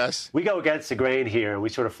Network. Yes. We go against the grain here, and we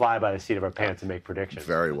sort of fly by the seat of our pants and make predictions.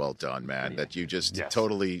 Very well done, man. That you just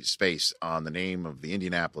totally space on the name of the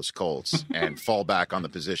Indianapolis Colts and fall back on the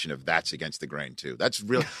position of that's against the grain too. That's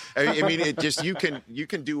real. I mean, it just you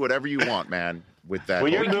can do whatever you want, man. With that.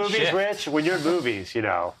 When you're in movies, Rich. When you're in movies,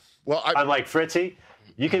 Well, unlike Fritzy,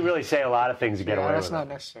 you can really say a lot of things to get away with. That's not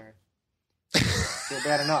necessary. They're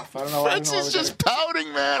bad enough. I don't know. Fritz is just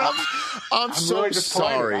pouting, man. I'm so really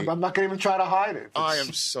sorry. I'm not going to even try to hide it. I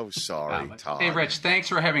am so sorry, Todd. Hey, Rich, thanks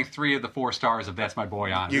for having 3 of the 4 stars of That's My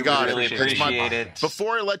Boy on. You got really it. Appreciate it.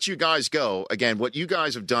 Before I let you guys go, again, what you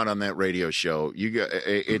guys have done on that radio show,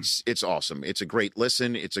 it's awesome. It's a great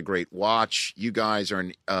listen. It's a great watch. You guys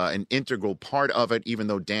are an integral part of it, even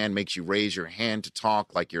though Dan makes you raise your hand to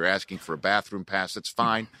talk like you're asking for a bathroom pass. That's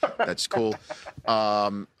fine. That's cool.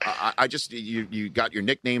 I just you got your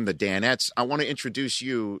nickname, the Danettes. I want to introduce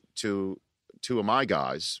you to 2 of my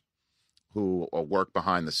guys who work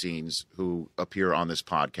behind the scenes, who appear on this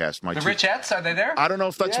podcast. The Richettes, are they there? I don't know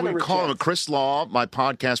if that's what we call them. Chris Law, my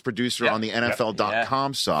podcast producer on the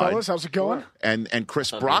NFL.com side. Fellas, how's it going? And Chris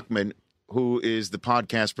Brockman, who is the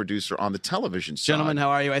podcast producer on the television side. Gentlemen, how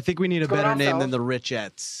are you? I think we need a better name than the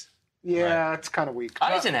Richettes. Yeah, it's kind of weak.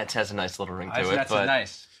 Eisenets has a nice little ring to it. Eisenets is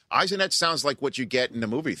nice. Eisenets sounds like what you get in the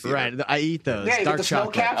movie theater. Right, I eat those. Yeah, you dark get the snow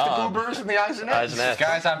chocolate. caps, the goobers, and the Eisenets.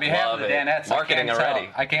 Guys, on behalf of the Danettes, Marketing already.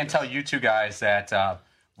 I can't tell you 2 guys that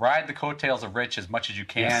ride the coattails of Rich as much as you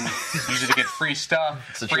can. Use it to get free stuff,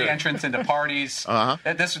 free entrance into parties.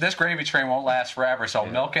 This gravy train won't last forever, so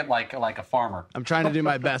milk it like a farmer. I'm trying to do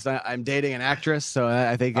my best. I'm dating an actress, so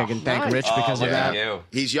I think I can thank Rich because of that.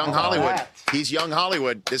 He's young Hollywood. He's young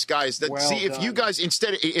Hollywood. This guy's if you guys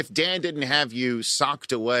if Dan didn't have you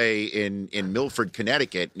socked away in Milford,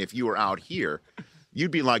 Connecticut, and if you were out here, you'd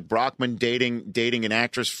be like Brockman dating an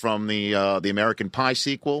actress from the American Pie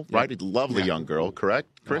sequel, right? A lovely young girl, correct,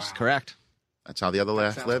 Chris? Wow. Correct. That's how the other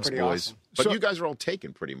lives, boys. Awesome. But you guys are all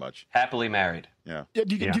taken, pretty much. Happily married. Yeah.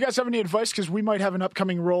 Do you guys have any advice? Because we might have an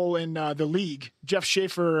upcoming role in the league. Jeff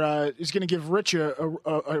Schaefer is going to give Rich a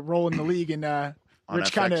role in the league, and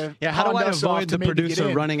Rich kind of how do I avoid the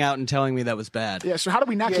producer running out and telling me that was bad? Yeah, so how do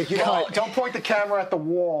we not get cut? Don't point the camera at the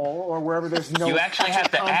wall or wherever there's no. You actually have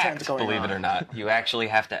to act, believe on. it or not. You actually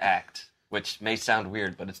have to act, which may sound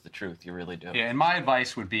weird, but it's the truth. You really do. Yeah, and my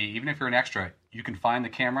advice would be, even if you're an extra, you can find the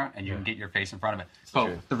camera and you can get your face in front of it.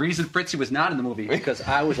 So the reason Fritzy was not in the movie because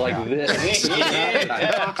I was like this.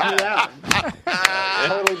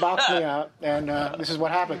 Totally boxed me out, and this is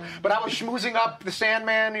what happened. But I was schmoozing up the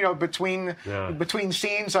Sandman, between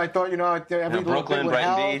scenes. I thought, every Brooklyn,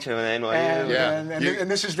 Brighton Beach, and NYU. And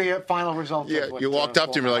this is the final result. Yeah, of what, you walked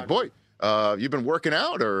up to him and you're like, boy, you've been working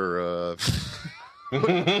out or...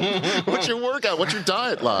 What's your workout? What's your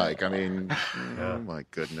diet like? I mean, oh my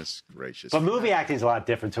goodness gracious. But movie acting is a lot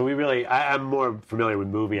different. So I'm more familiar with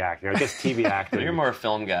movie acting. I guess TV acting. You're more a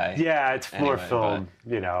film guy. Yeah, it's more film,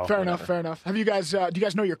 Fair enough. Have you guys, do you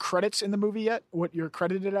guys know your credits in the movie yet? What you're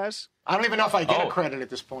credited as? I don't even know if I get a credit at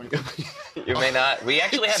this point. You may not. We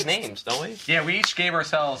actually have names, don't we? Yeah, we each gave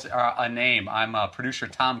ourselves a name. I'm producer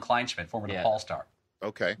Tom Kleinschmidt, former DePaul star.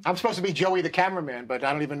 Okay. I'm supposed to be Joey the cameraman, but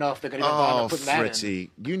I don't even know if they're going to bother putting that in. Fritzy,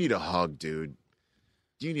 you need a hug, dude.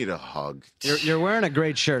 You need a hug. You're wearing a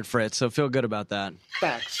great shirt, Fritz, so feel good about that.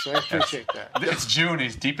 Thanks. I appreciate that. It's June.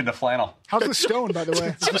 He's deep into flannel. How's the stone, by the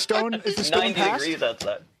way? Is the stone 90 passed? degrees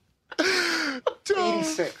outside.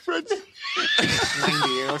 86. 90.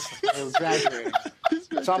 I was exaggerating.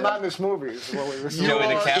 So I'm not in this movie.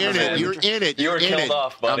 You're in it. You were killed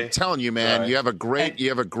off, buddy. I'm telling you, man. Right. You have a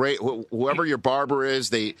great. Whoever your barber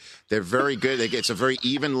is, they're very good. It's a very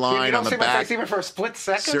even line on the back. Even for a split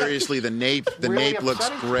second. Seriously, the nape looks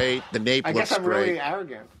great. The nape looks great. I guess I'm really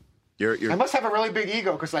arrogant. I must have a really big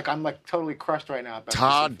ego because I'm totally crushed right now.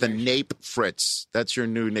 Todd the Nape Fritz. That's your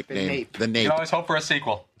new nickname. The Nape. You can always hope for a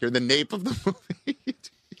sequel. You're the Nape of the movie.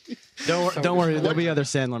 Don't worry. There'll be other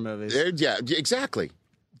Sandler movies. Yeah, exactly.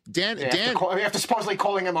 Dan. We have to supposedly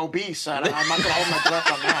calling him obese. I'm not going to hold my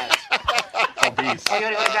breath on that. obese. Oh,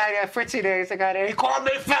 the guy, Fritzy there, he's the guy there. He called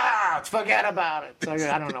me fat. Forget about it. So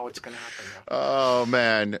I don't know what's going to happen. Oh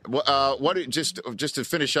man! Just to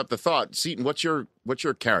finish up the thought, Seaton, what's your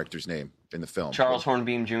character's name in the film? Charles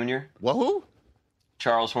Hornbeam Jr. Who?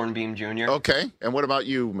 Charles Hornbeam Jr. Okay, and what about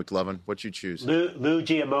you, McLovin? What'd you choose? Lou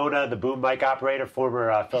Giamona, the boom mic operator,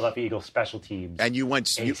 former Philadelphia Eagles special teams. And you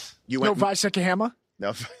went. You No went. Vi Sekihama?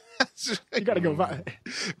 No. You got to go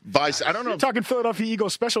Vice. I don't know. You're talking Philadelphia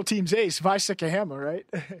Eagles special teams ace, Vi Sekihama, right?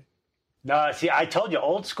 No, see, I told you,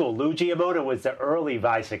 old school. Lou Giamona was the early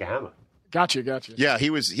Vi Sekihama. Gotcha. Yeah,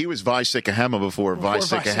 he was Vi Sekihama before Vi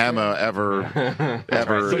Sekihama ever.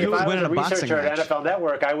 So if I was a researcher at NFL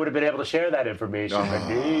Network, I would have been able to share that information.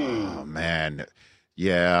 Oh man,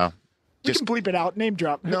 yeah. We can bleep it out. Name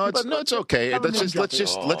drop. No, it's okay. Let's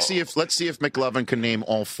see if McLovin can name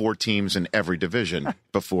all 4 teams in every division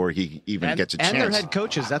before he even gets a chance. And their head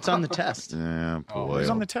coaches. That's on the test. Yeah, boy, it's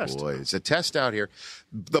on the test. Boy, it's a test out here.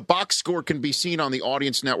 The box score can be seen on the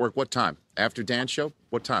Audience Network. What time? After Dan's show?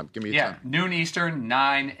 What time? Give me a time. Noon Eastern,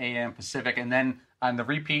 9 a.m. Pacific, and then on the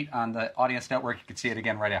repeat on the Audience Network, you can see it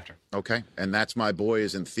again right after. Okay, and That's My Boy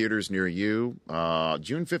is in theaters near you.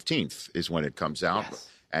 June 15th is when it comes out. Yes.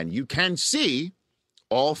 And you can see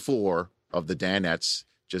all 4 of the Danettes,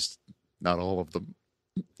 just not all of them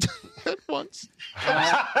at once.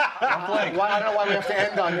 I don't know why we have to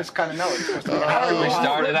end on this kind of note. We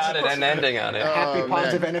started on it and ending on it. Happy,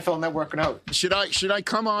 positive NFL Network note. Should I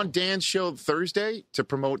come on Dan's show Thursday to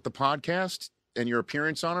promote the podcast and your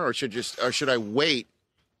appearance on it, or should I wait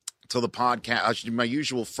till the podcast? I should do my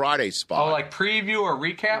usual Friday spot. Oh, like preview or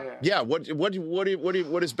recap? Yeah.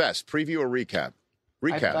 What is best? Preview or recap?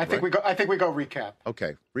 Recap. I think we go recap.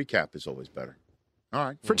 Okay, recap is always better. All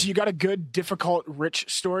right, Fritz, you got a good, difficult Rich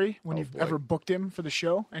story when you've ever booked him for the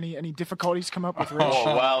show? Any difficulties come up with Rich?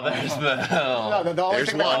 Oh, well, there's the... No, the only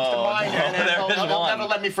thing that comes to mind, and they'll never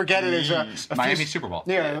let me forget it, is Miami Super Bowl.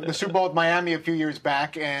 Yeah, the Super Bowl with Miami a few years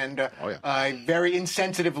back, and very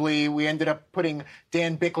insensitively, we ended up putting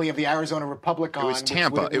Dan Bickley of the Arizona Republic on. It was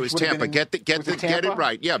Tampa. It was Tampa. Get it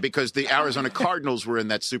right. Yeah, because the Arizona Cardinals were in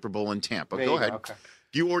that Super Bowl in Tampa. Go ahead. Okay.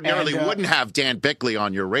 You ordinarily wouldn't have Dan Bickley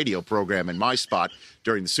on your radio program in my spot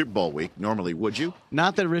during the Super Bowl week. Normally, would you?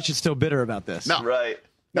 Not that Rich is still bitter about this. No. Right.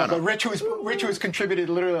 No, but Rich, who has contributed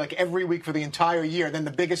literally like every week for the entire year, then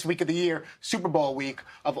the biggest week of the year, Super Bowl week,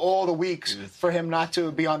 of all the weeks for him not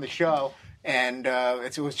to be on the show. And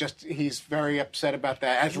it was just, he's very upset about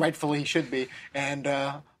that, as rightfully he should be. And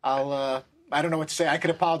I don't know what to say. I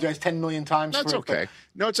could apologize 10 million times. That's okay.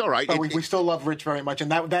 No, it's all right. But we still love Rich very much,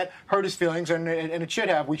 and that hurt his feelings, and it should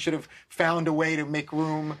have. We should have found a way to make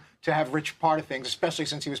room to have Rich part of things, especially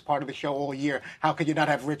since he was part of the show all year. How could you not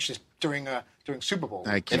have Rich during Super Bowl?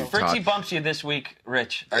 If Fritzy bumps you this week,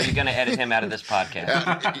 Rich, are you going to edit him out of this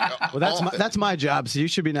podcast? Well, that's my job, so you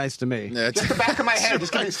should be nice to me. Just the back of my head.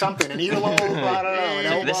 Just give me something. An earlobe, I don't know, an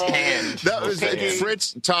elbow. This hand. That was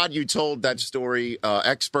Fritz. Todd, you told that story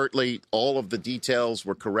expertly. All of the details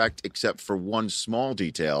were correct except for one small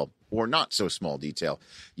detail, or not so small detail.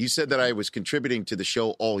 You said that I was contributing to the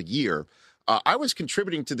show all year. I was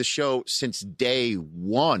contributing to the show since day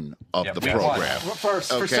one of the program. For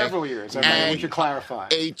several years. We should clarify.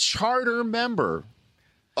 A charter member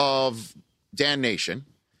of Dan Nation.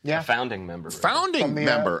 Yeah. A founding member.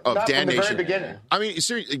 Member of Dan Nation. From the very beginning. I mean,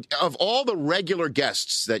 seriously, of all the regular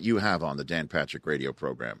guests that you have on the Dan Patrick radio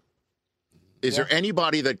program, is there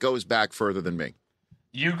anybody that goes back further than me?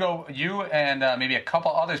 You and maybe a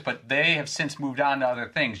couple others, but they have since moved on to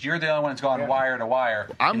other things. You're the only one that's gone wire to wire.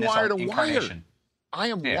 I'm wire to wire. I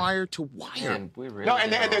am wire to wire.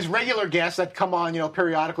 And there's regular guests that come on,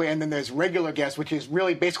 periodically, and then there's regular guests, which is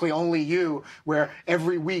really basically only you, where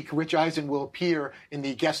every week Rich Eisen will appear in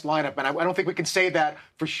the guest lineup. And I don't think we can say that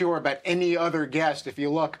for sure about any other guest. If you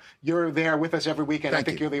look, you're there with us every week, and I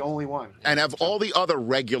think you're the only one. And of all the other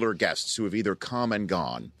regular guests who have either come and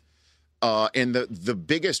gone, in the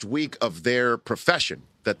biggest week of their profession,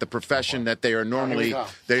 that they are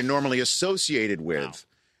normally associated with,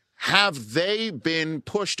 have they been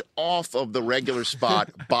pushed off of the regular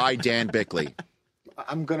spot by Dan Bickley?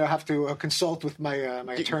 I'm going to have to consult with my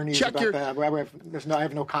attorneys about that. I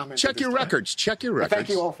have no comment. Check your records. Thank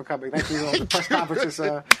you all for coming. Thank you all. The press conference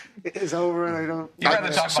is over, and I don't. You'd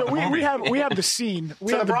rather talk about the movie. we have the scene.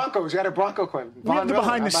 The Broncos. You had a Bronco question. We have the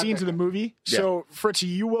behind the scenes of the movie. Yeah. So Fritzy,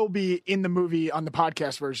 you will be in the movie on the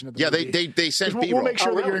podcast version of the movie. Yeah, they sent B-roll. We'll make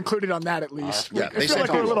sure that you're included on that at least. I feel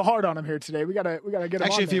like we're a little hard on him here today. We gotta get him.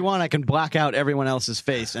 Actually, if you want, I can black out everyone else's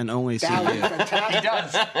face and only see you. Fantastic. He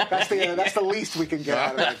does. That's the least we can get.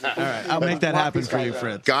 get out of it. All right, I'll make that happen for you,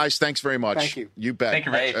 Fritz. Guys, thanks very much. Thank you. You bet. Thank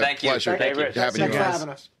you, Rich. Hey, thank you. Pleasure. Thank you. Having you Thanks for guys. having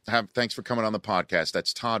us. Thanks for coming on the podcast.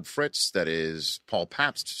 That's Todd Fritz. That is Paul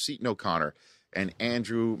Pabst, Seton O'Connor, and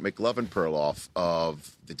Andrew McLovin-Perloff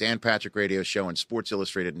of the Dan Patrick Radio Show and Sports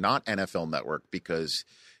Illustrated, not NFL Network, because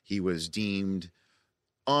he was deemed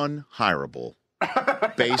unhireable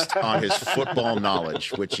based on his football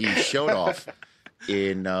knowledge, which he showed off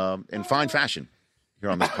in fine fashion here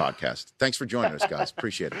on this podcast. Thanks for joining us, guys.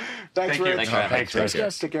 Appreciate it. Thanks, Thank you. Rich. Thanks,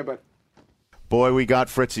 guys. Take care, bud. Boy, we got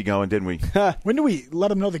Fritzy going, didn't we? When do we let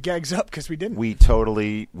him know the gag's up? Because we didn't. We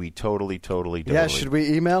totally. Yeah, should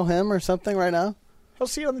we email him or something right now? He'll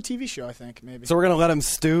see it on the TV show, I think, maybe. So we're going to let him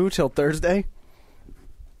stew till Thursday?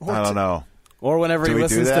 I don't know. Or whenever Do he we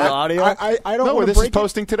listens do to that? the audio? I don't No, want to this is break it.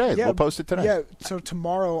 posting today. We'll post it today. Yeah, so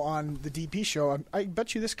tomorrow on the DP show, I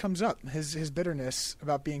bet you this comes up, his bitterness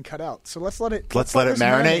about being cut out. So let's let it Let's let it this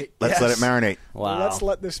marinate. Let's let it Yes. marinate. Wow. Let's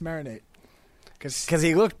let this marinate. Because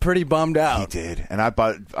he looked pretty bummed out. He did, and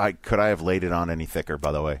could I have laid it on any thicker?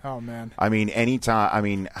 By the way, Oh, man. I mean, anytime. I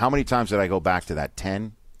mean, how many times did I go back to that?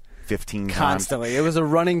 10, 15 times? Constantly. It was a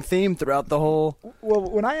running theme throughout the whole. Well,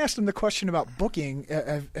 when I asked him the question about booking,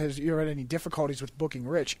 has you had any difficulties with booking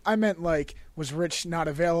Rich? I meant, like, was Rich not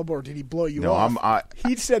available or did he blow you No, off?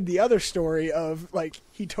 He said the other story of, like,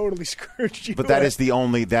 he totally screwed you. But that is the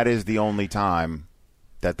only time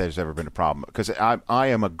that there's ever been a problem, because I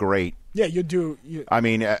am a great. Yeah, you do. I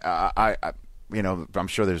mean, I I'm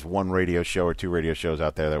sure there's one radio show or two radio shows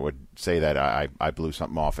out there that would say that I blew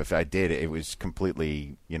something off. If I did, it was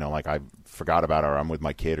completely, like I forgot about it or I'm with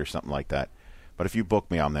my kid or something like that. But if you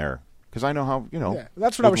book me, I'm there because I know how, Yeah,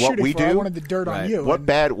 that's what I was shooting we for. do. I wanted the dirt on you. What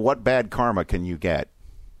bad karma can you get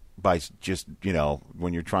by just,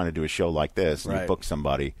 when you're trying to do a show like this and you book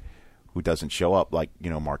somebody who doesn't show up, like,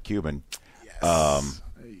 Mark Cuban. Yes.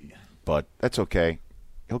 But that's okay.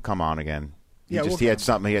 He'll come on again. He had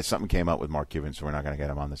something came up with Mark Cuban, so we're not going to get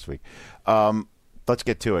him on this week. Let's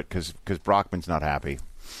get to it because Brockman's not happy.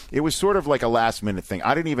 It was sort of like a last minute thing.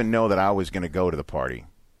 I didn't even know that I was going to go to the party.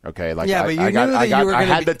 Okay, like yeah, but you knew that you were I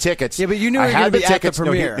had be, the tickets. Yeah, but you knew you were going to be at the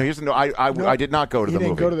premiere. I did not go to the movie.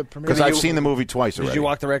 Didn't go to the premiere because I've seen the movie twice already. Did you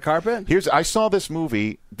walk the red carpet? I saw this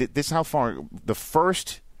movie. This is how far the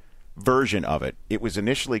first version of it. It was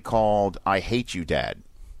initially called "I Hate You, Dad."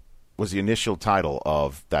 Was the initial title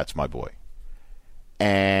of That's My Boy.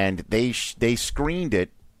 And they screened it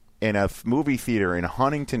in a movie theater in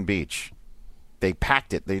Huntington Beach. They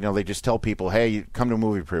packed it. They just tell people, hey, come to a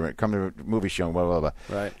movie premiere, come to a movie show, blah, blah, blah.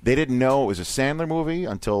 Right. They didn't know it was a Sandler movie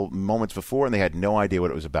until moments before, and they had no idea what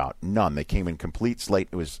it was about. None. They came in complete slate.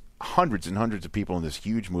 It was hundreds and hundreds of people in this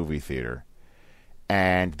huge movie theater.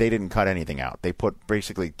 And they didn't cut anything out. They put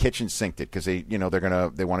basically kitchen sinked it because they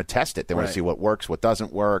want to test it. They want to see what works, what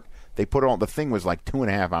doesn't work. They put the thing was like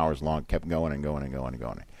 2.5 hours long, kept going and going and going and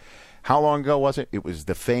going. How long ago was it? It was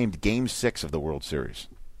the famed Game 6 of the World Series.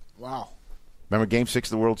 Wow. Remember Game 6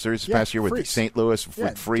 of the World Series this past year with St. Louis,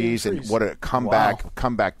 with Freeze, and what a comeback,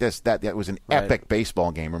 that was an epic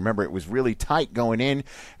baseball game. Remember, it was really tight going in, and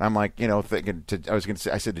I'm like, thinking,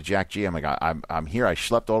 I said to Jack G, I'm like, I'm here, I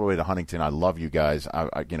schlepped all the way to Huntington, I love you guys,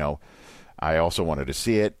 I also wanted to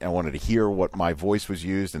see it, I wanted to hear what my voice was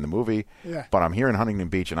used in the movie, but I'm here in Huntington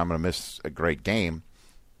Beach, and I'm going to miss a great game.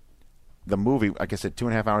 The movie, like I said,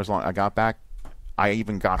 2.5 hours long, I got back, I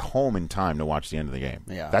even got home in time to watch the end of the game.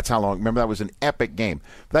 Yeah. That's how long. Remember, that was an epic game.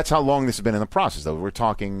 That's how long this has been in the process, though. We're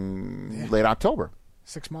talking late October.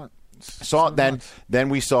 6 months. Saw it then. Then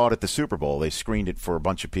we saw it at the Super Bowl. They screened it for a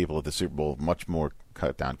bunch of people at the Super Bowl, much more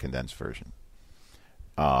cut down, condensed version.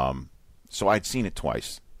 So I'd seen it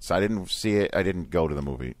twice. So I didn't see it. I didn't go to the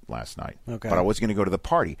movie last night. Okay. But I was going to go to the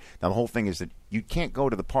party. Now, the whole thing is that you can't go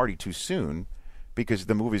to the party too soon because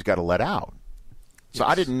the movie's got to let out. So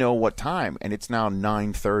I didn't know what time, and it's now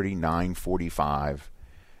 9:30, 9:45.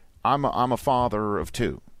 I'm a father of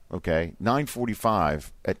two, okay?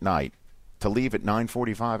 9:45 at night. To leave at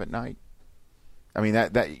 9:45 at night? I mean,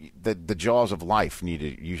 the jaws of life need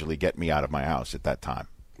to usually get me out of my house at that time.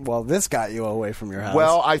 Well, this got you away from your house.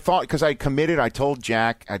 Well, I thought, because I committed, I told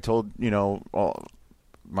Jack, I told, all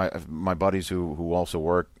my buddies who also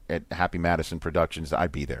work at Happy Madison Productions, that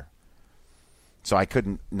I'd be there. So I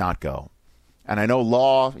couldn't not go. And I know,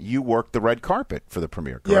 Law, you worked the red carpet for the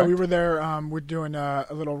premiere, correct? Yeah, we were there. We're doing a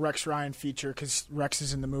little Rex Ryan feature because Rex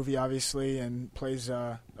is in the movie, obviously, and plays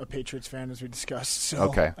a Patriots fan, as we discussed. So,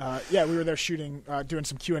 okay. We were there shooting, doing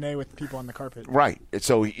some Q&A with people on the carpet. Right.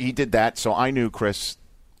 So he did that. So I knew Chris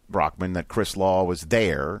Brockman, that Chris Law was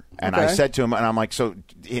there. And I said to him, and I'm like,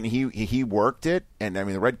 and he worked it. And, I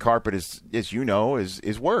mean, the red carpet is, as you know,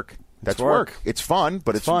 is work. That's work. It's fun,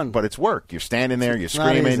 but it's fun. But it's work. You're standing there, you're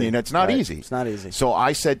screaming. It's not easy. It's not easy. So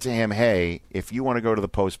I said to him, "Hey, if you want to go to the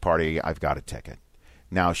post party, I've got a ticket."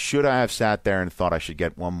 Now, should I have sat there and thought I should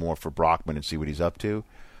get one more for Brockman and see what he's up to?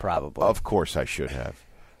 Probably. Of course, I should have.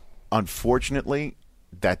 Unfortunately,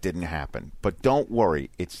 that didn't happen. But don't worry,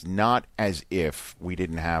 it's not as if we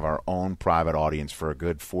didn't have our own private audience for a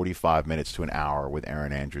good 45 minutes to an hour with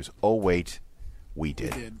Erin Andrews. Oh wait, we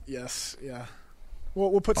did. We did. Yes. Yeah.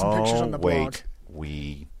 We'll put some pictures on the blog.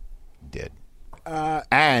 We did.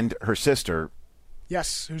 And her sister,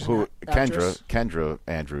 yes, who's Kendra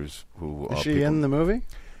Andrews, who is she in the movie?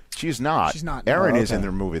 She's not. She's not. Erin is in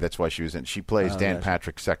the movie. That's why she was in. She plays Dan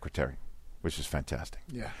Patrick's secretary, which is fantastic.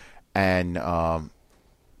 Yeah. And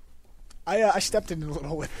I stepped in a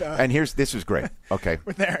little with. And this was great. Okay.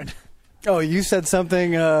 With Erin. Oh, you said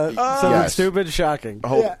something stupid, shocking.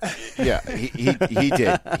 Oh, yeah. He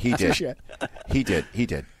did. He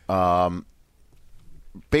did.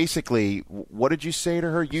 Basically, what did you say to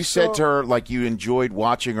her? You said to her like you enjoyed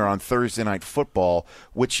watching her on Thursday Night Football,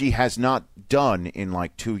 which she has not done in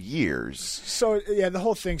like 2 years. So yeah, the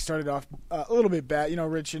whole thing started off a little bit bad.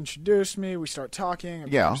 Rich introduced me. We start talking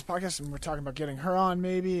about this podcast, and we're talking about getting her on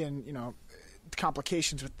maybe, and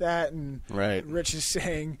complications with that. And Rich is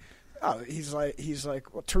saying. Oh, he's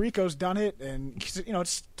like, well, Tarico's done it, and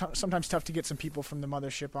it's sometimes tough to get some people from the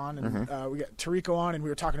mothership on, and we got Tarico on, and we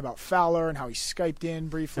were talking about Fowler and how he Skyped in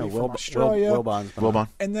briefly from Australia. Wilbon.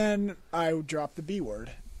 And then I dropped the B word.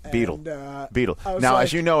 Beetle. Now,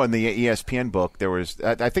 as you know, in the ESPN book, there was.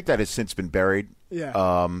 I think that has since been buried. Yeah.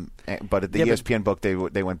 But at the ESPN book, they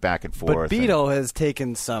went back and forth. But Beetle has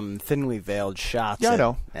taken some thinly veiled shots. Yeah, I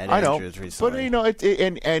know. Andrews recently. But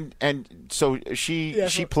and so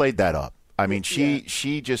she played that up. I mean,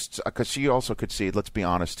 she just because she also could see. Let's be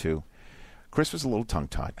honest too. Chris was a little tongue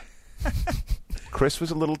tied.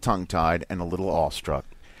 And a little awestruck.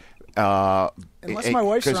 Unless my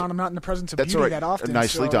wife's around, I'm not in the presence of beauty that often.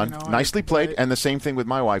 Nicely done. Nicely played. And the same thing with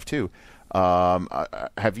my wife too.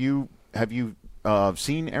 Have you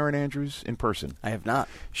seen Erin Andrews in person? I have not.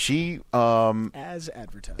 She as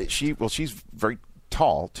advertised. She's very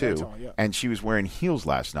tall too, very tall, yeah. And she was wearing heels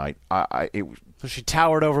last night. So she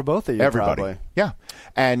towered over both of you. Everybody, probably. Yeah.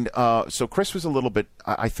 And so Chris was a little bit.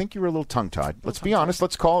 I think you were a little tongue-tied. Let's be honest.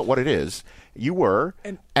 Let's call it what it is. You were,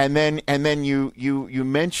 and then you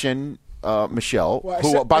mentioned Michelle,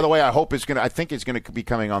 who, by the way, I think is going to be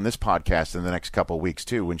coming on this podcast in the next couple of weeks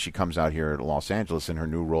too, when she comes out here to Los Angeles in her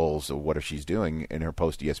new roles of what she's doing in her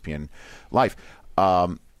post ESPN life.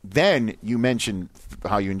 Then you mentioned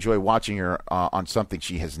how you enjoy watching her on something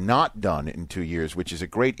she has not done in 2 years, which is a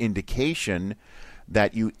great indication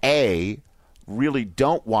that you really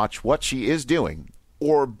don't watch what she is doing,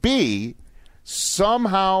 or B,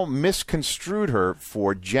 somehow misconstrued her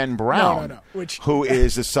for Jen Brown, who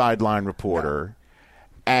is a sideline reporter.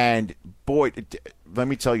 And boy, let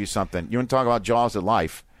me tell you something. You want to talk about jaws of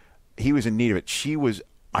life? He was in need of it. She was.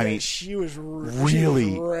 She was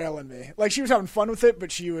really railing me. Like, she was having fun with it,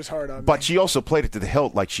 but she was hard on me. But she also played it to the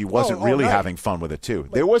hilt, like she wasn't really having fun with it too.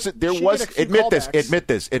 Like, admit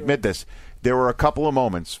this. There were a couple of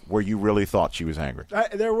moments where you really thought she was angry.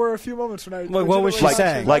 There were a few moments when I. What was she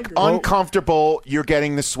saying? Like uncomfortable. You're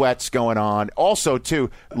getting the sweats going on. Also,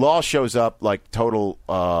 too, Law shows up like total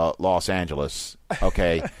Los Angeles.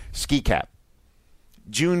 Okay, ski cap.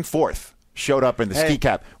 June 4th. Showed up in the ski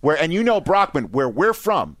cap, Brockman, where we're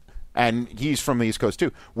from, and he's from the East Coast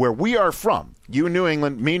too, where we are from, you New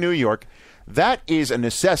England, me New York, that is a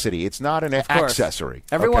necessity. It's not an accessory.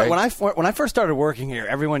 Everyone, when I first started working here,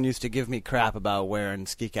 everyone used to give me crap about wearing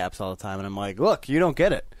ski caps all the time, and I'm like, look, you don't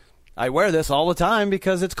get it. I wear this all the time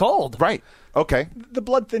because it's cold. Right. Okay. The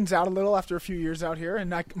blood thins out a little after a few years out here,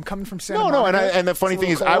 and I'm coming from Santa Monica. No, and the funny thing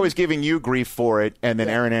is, I was giving you grief for it, and then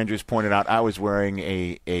Erin Andrews pointed out I was wearing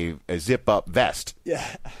a zip-up vest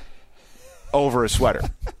over a sweater.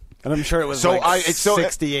 And I'm sure it was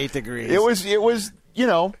 68 degrees. It was,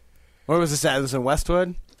 Where was this at? It was in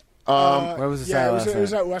Westwood? Where was this at? It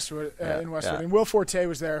was at Westwood, in Westwood. Yeah. And Will Forte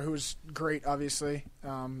was there, who was great, obviously.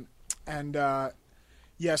 So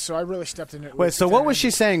I really stepped in it. Wait, so what was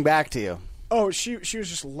she saying back to you? Oh, she was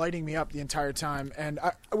just lighting me up the entire time. And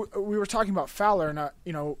we were talking about Fowler, and,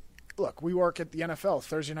 look, we work at the NFL,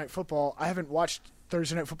 Thursday Night Football. I haven't watched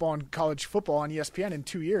Thursday Night Football and college football on ESPN in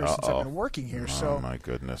 2 years since I've been working here. Oh, my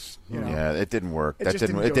goodness. Yeah, it didn't work. It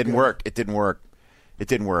didn't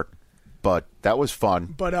work. But that was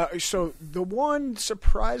fun. But so the one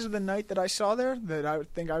surprise of the night that I saw there that I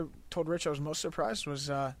think I told Rich I was most surprised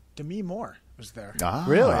was Demi Moore was there. Ah.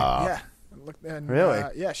 Really? Yeah. Really?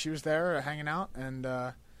 Yeah, she was there hanging out, and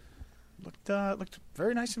looked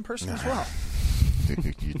very nice in person as well.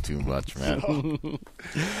 You too much, man.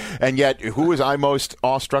 And yet, who was I most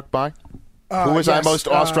awestruck by? Who was I most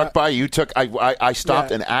awestruck by? You took. I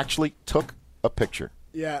stopped and actually took a picture.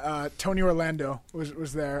 Yeah, Tony Orlando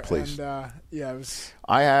was there. Please. And, it was.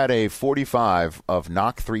 I had a 45 of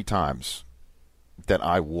Knock 3 Times that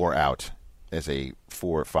I wore out as a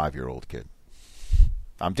 4 or 5 year old kid.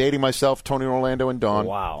 I'm dating myself, Tony Orlando and Dawn.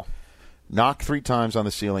 Wow. Knock 3 times on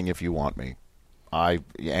the ceiling if you want me. I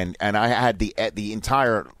had the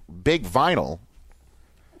entire big vinyl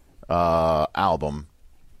album,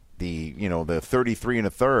 the 33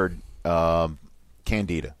 1/3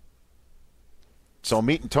 Candida. So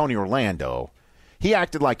meeting Tony Orlando, he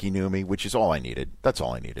acted like he knew me, which is all I needed. That's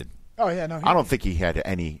all I needed. Oh yeah, no. I don't think he had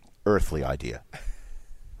any earthly idea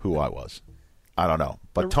who I was. I don't know,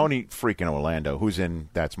 but Tony freaking Orlando, who's in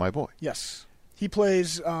That's My Boy. Yes, he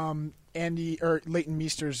plays Leighton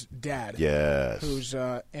Meester's dad. Yes, who's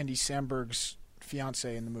Andy Samberg's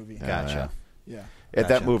fiance in the movie. Gotcha. Yeah.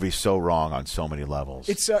 That movie's so wrong on so many levels.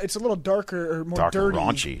 It's a little darker or more dirty,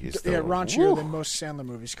 raunchy. Raunchier than most Sandler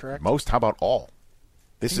movies. Correct. Most? How about all?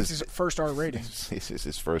 This is his first R rating. This is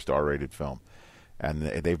his first R-rated film, and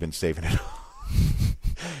they've been saving it.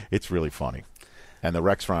 It's really funny, and the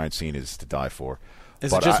Rex Ryan scene is to die for.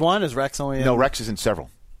 Is it just one? Is Rex only in? No, Rex is in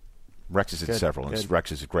several. Rex is in several. Good.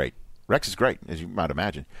 Rex is great. Rex is great, as you might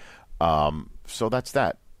imagine. So that's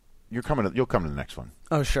that. You'll come to the next one.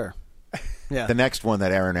 Oh, sure. Yeah. The next one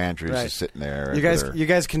that Erin Andrews is sitting there. You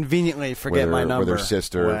guys conveniently forget my number with her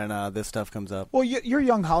sister when this stuff comes up. Well, you're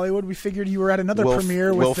young Hollywood. We figured you were at another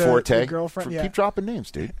premiere Will with Forte. the girlfriend. Keep dropping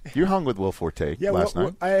names, dude. You hung with Will Forte last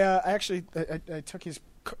night. I actually took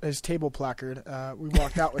his table placard. We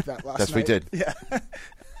walked out with that last night. Yes, we did. Yeah.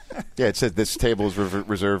 Yeah, it said this table is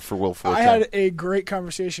reserved for Will Forte. I had a great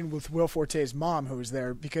conversation with Will Forte's mom, who was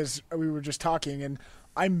there, because we were just talking, and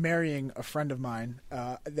I'm marrying a friend of mine.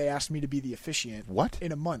 They asked me to be the officiant. What?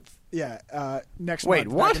 In a month. Yeah. Next Wait,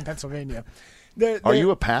 month what? back in Pennsylvania. Are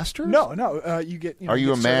you a pastor? No. You get. Are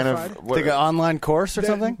you a man certified. of? What, Take an online course or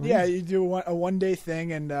something? Yeah, you do a one-day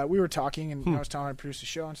thing, and we were talking, and I was telling her I produced a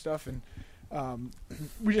show and stuff, and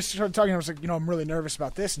we just started talking. I was like, I'm really nervous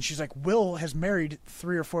about this, and she's like, Will has married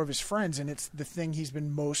 3 or 4 of his friends, and it's the thing he's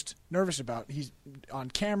been most nervous about. He's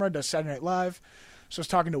on camera, does Saturday Night Live, so I was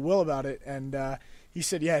talking to Will about it, and he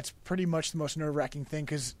said, yeah, it's pretty much the most nerve-wracking thing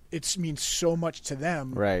because it means so much to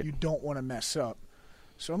them. Right. You don't want to mess up.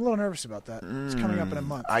 So I'm a little nervous about that. It's coming up in a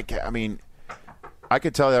month. I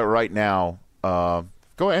could tell that right now.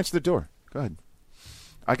 Go answer the door. Go ahead.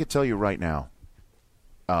 I could tell you right now,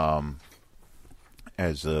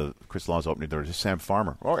 as Chris Law's opening the door, is Sam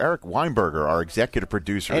Farmer. Or Eric Weinberger, our executive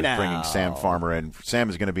producer, is bringing Sam Farmer in. Sam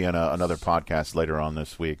is going to be on another podcast later on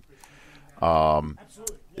this week.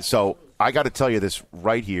 So I got to tell you this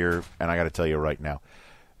right here, and I got to tell you right now.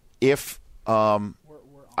 If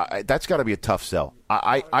that's got to be a tough sell.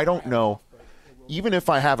 I don't know. Even if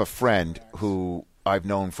I have a friend who I've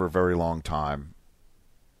known for a very long time,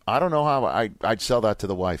 I don't know how I'd sell that to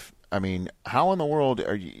the wife. I mean, how in the world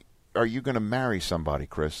are you going to marry somebody,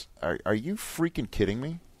 Chris? Are you freaking kidding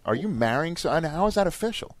me? Are you marrying someone? How is that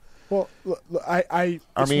official? Well, look, I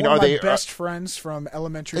mean, are they best friends from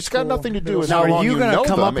elementary school? It's got nothing to do with now, how long are you going to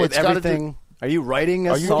come them. up with everything? Are you writing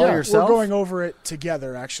a song yourself? We're going over it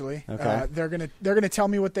together. Actually, okay. They're gonna tell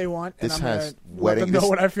me what they want, and this I'm has gonna let them know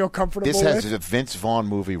what I feel comfortable with. This has a Vince Vaughn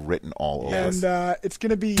movie written all over it. And it's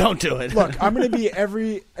gonna be. Don't do it. Look, I'm gonna be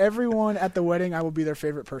everyone at the wedding. I will be their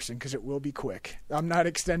favorite person because it will be quick. I'm not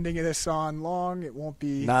extending this on long. It won't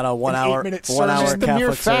be not a 1 hour. 8-minute One hour. Just the mere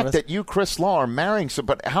Catholic fact service. that you, Chris Law, are marrying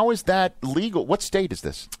somebody. But how is that legal? What state is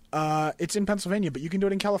this? It's in Pennsylvania, but you can do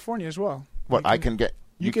it in California as well. What I can get.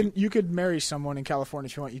 You could marry someone in California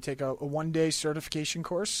if you want. You take a 1-day certification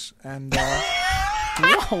course and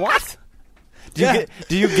what? Do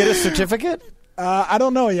you get a certificate? I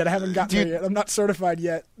don't know yet. I haven't gotten there yet. I'm not certified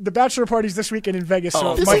yet. The bachelor party's this weekend in Vegas,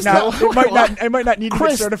 so it might not need to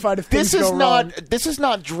get certified if things go wrong. This is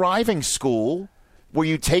not driving school where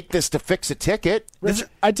you take this to fix a ticket.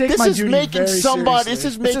 I take my duty very seriously. This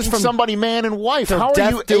is making somebody man and wife. How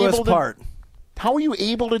are you able to? How are you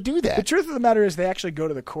able to do that? The truth of the matter is they actually go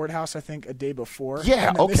to the courthouse, I think, a day before.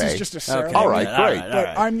 Yeah, okay. This is just a ceremony. All right, great.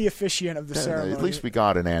 But I'm the officiant of the ceremony. At least we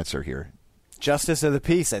got an answer here. Justice of the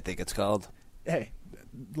Peace, I think it's called. Hey,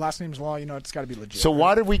 last name's law. It's got to be legit. So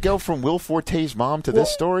why did we go from Will Forte's mom to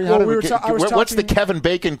this story? What's the Kevin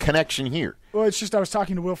Bacon connection here? Well, it's just I was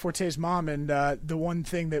talking to Will Forte's mom, and the one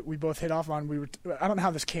thing that we both hit off on, I don't know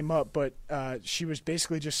how this came up, but she was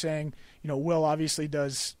basically just saying, Will obviously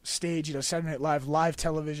does stage, he does Saturday Night Live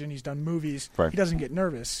television, he's done movies. Right. He doesn't get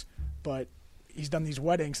nervous. but he's done these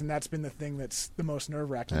weddings, and that's been the thing that's the most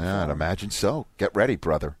nerve-wracking. Yeah, I'd imagine so. Get ready,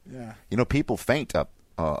 brother. Yeah. You know, people faint up.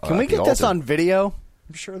 Can we get this on video?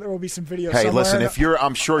 I'm sure there will be some video. Hey, somewhere. listen,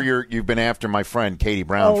 I'm sure you've been after my friend Katie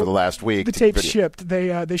Brown for the last week. The tape's shipped.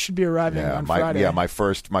 They should be arriving on Friday. Yeah, my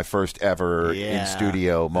first ever in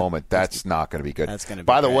studio moment. That's not going to be good. That's going to be.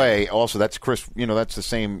 By the way, also that's Chris. You know, that's the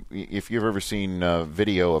same. If you've ever seen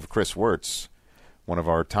video of Chris Wirtz, one of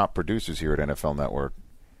our top producers here at NFL Network,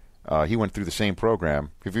 he went through the same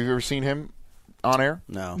program. Have you ever seen him on air?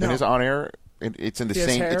 No. It is on air. It's in the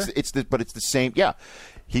same. But it's the same. Yeah,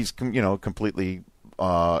 he's completely.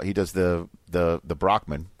 He does the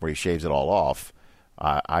Brockman where he shaves it all off.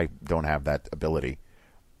 I don't have that ability.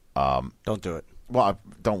 Don't do it. Well,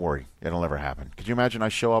 don't worry. It'll never happen. Could you imagine I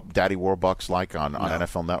show up Daddy Warbucks like on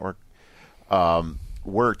NFL Network?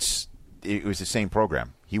 Wirtz, it was the same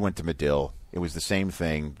program. He went to Medill. It was the same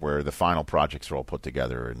thing where the final projects are all put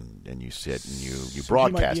together and you sit and you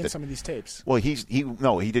broadcast he might be in it. some of these tapes. Well, he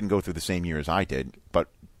didn't go through the same year as I did. But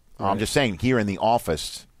I'm just saying, here in the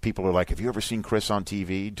office, people are like, have you ever seen Chris on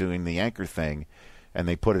TV doing the anchor thing? And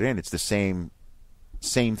they put it in. It's the same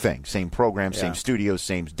thing, same program, same studio,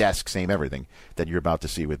 same desk, same everything that you're about to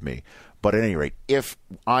see with me. But at any rate, if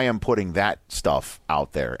I am putting that stuff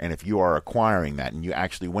out there, and if you are acquiring that, and you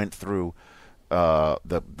actually went through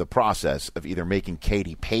the process of either making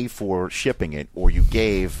Katie pay for shipping it, or you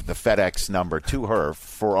gave the FedEx number to her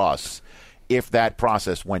for us, if that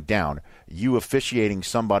process went down, you officiating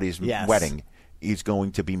somebody's wedding is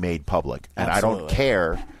going to be made public. And Absolutely. I don't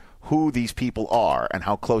care who these people are and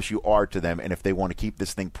how close you are to them, and if they want to keep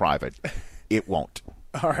this thing private, it won't.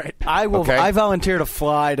 All right. I will. Okay? I volunteer to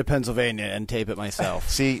fly to Pennsylvania and tape it myself.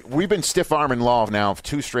 See, we've been stiff-arming Law now for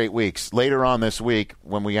 2 straight weeks. Later on this week,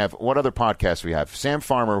 when we have – what other podcasts we have? Sam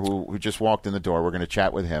Farmer, who just walked in the door. We're going to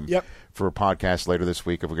chat with him for a podcast later this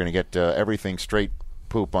week. We're going to get everything straight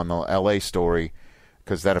poop on the L.A. story,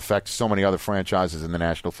 because that affects so many other franchises in the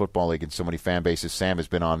National Football League and so many fan bases. Sam has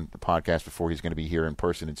been on the podcast before. He's going to be here in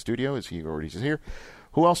person in studio. Is he already here?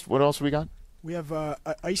 Who else? What else have we got? We have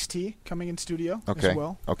Ice-T coming in studio as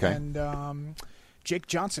well. Okay. And Jake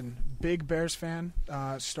Johnson, big Bears fan,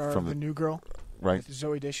 star of The New Girl with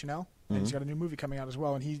Zooey Deschanel. And he's got a new movie coming out as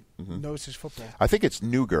well, and he knows his football. I think it's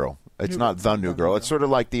New Girl. It's not The New Girl. It's sort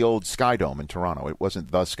of like the old Sky Dome in Toronto. It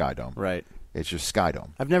wasn't the Sky Dome. Right. It's just Sky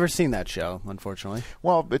Dome. I've never seen that show, unfortunately.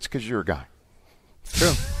 Well, it's because you're a guy. It's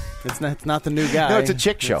true. It's not the new guy. No, it's a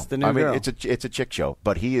chick show. It's the new girl. It's a chick show.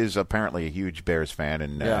 But he is apparently a huge Bears fan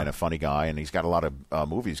and a funny guy, and he's got a lot of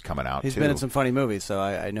movies coming out. He's been in some funny movies, so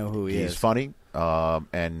I know who he is. He's funny,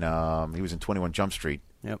 and he was in 21 Jump Street.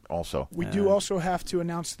 Yep. Also, we do also have to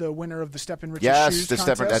announce the winner of the Step in Rich's Shoes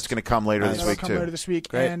contest. That's going to come later this week too. Later this week,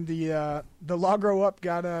 Great. and the Law Grow Up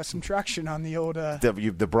got some traction on the old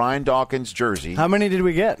the Brian Dawkins jersey. How many did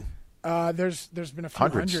we get? There's been a few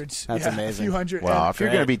hundreds. That's amazing. A few hundred. Well, if you're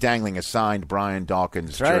going to be dangling a signed Brian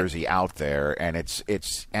Dawkins jersey out there, and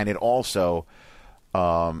it also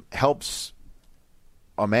helps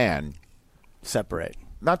a man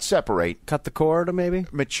not separate, cut the cord, maybe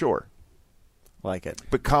mature, like it,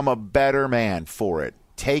 become a better man for it.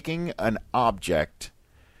 Taking an object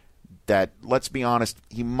that, let's be honest,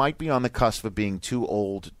 he might be on the cusp of being too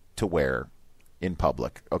old to wear in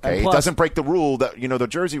public. Okay, plus, it doesn't break the rule that the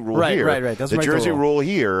jersey rule here. Right. The jersey rule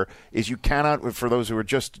here is you cannot, for those who are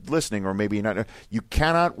just listening or maybe not, you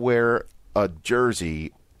cannot wear a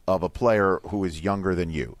jersey of a player who is younger than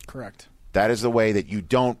you. Correct. That is the way that you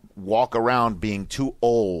don't walk around being too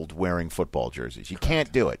old wearing football jerseys. You can't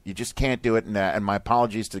do it. You just can't do it. And my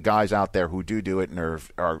apologies to guys out there who do it and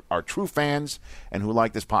are true fans and who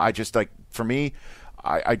like this. I just like, for me,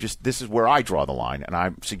 I just, this is where I draw the line, and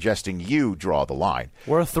I'm suggesting you draw the line.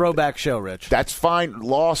 We're a throwback show, Rich. That's fine.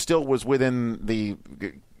 Law still was within the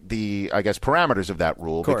I guess parameters of that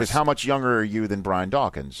rule, because how much younger are you than Brian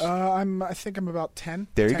Dawkins? I think I'm about 10.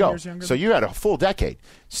 There you 10 go. Years younger. So you had a full decade.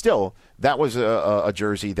 Still, that was a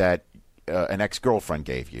jersey that an ex-girlfriend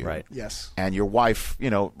gave you. Right. Yes. And your wife,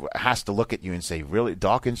 has to look at you and say, "Really,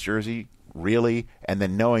 Dawkins jersey? Really?" And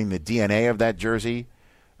then knowing the DNA of that jersey,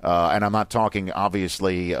 and I'm not talking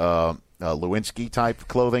obviously Lewinsky type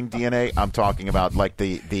clothing DNA. I'm talking about like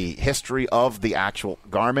the history of the actual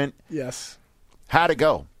garment. Yes. Had to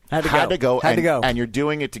go. Had to go. And you're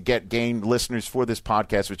doing it to gain listeners for this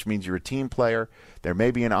podcast, which means you're a team player. There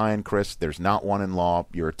may be an I in Chris. There's not one in Law.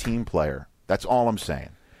 You're a team player. That's all I'm saying.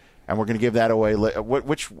 And we're going to give that away. So we're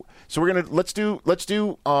going to let's do.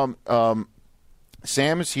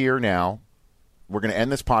 Sam is here now. We're going to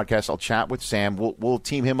end this podcast. I'll chat with Sam. We'll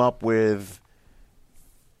team him up with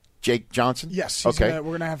Jake Johnson? Yes. Okay.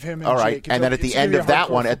 We're gonna have him. And all right, Jake. and then at the end of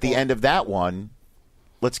that one,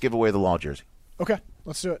 let's give away the Law jersey. Okay,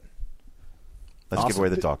 let's do it. Let's give away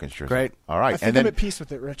the Dawkins jersey. Great. All right, I think I'm at peace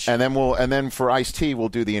with it, Rich. And then for Ice-T, we'll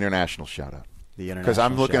do the international shout out. Because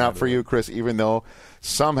I'm looking out for you, Chris, even though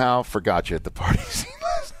somehow forgot you at the party scene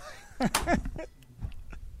last night.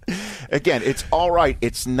 Again, it's all right.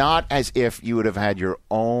 It's not as if you would have had your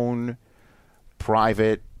own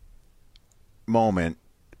private moment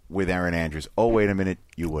with Aaron Andrews. Oh, wait a minute,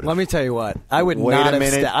 you would have. Let me tell you what. I would not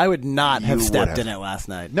have stepped in it last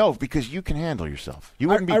night. No, because you can handle yourself. You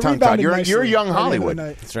wouldn't be tongue-tied. You're young Hollywood.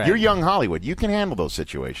 That's right. You're young Hollywood. You can handle those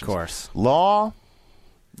situations. Of course.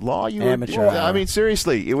 Law, you amateur. I mean,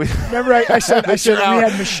 seriously, it was. Remember, I said we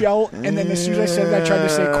had Michelle, and then as soon as I said that, I tried to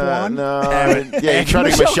say Quan. Yeah, you tried to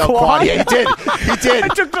get Michelle Quan. Yeah, he did.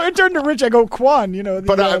 I turned to Rich. I go Quan.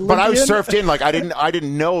 But I was surfed in like I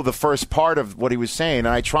didn't know the first part of what he was saying, and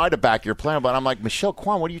I tried to back your plan, but I'm like, Michelle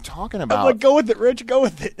Quan, what are you talking about? I'm like, go with it, Rich. Go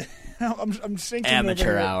with it. I'm sinking.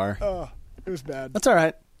 Amateur hour. Oh, it was bad. That's all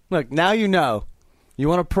right. Look, now you know. You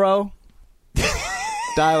want a pro?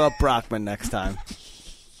 Dial up Brockman next time.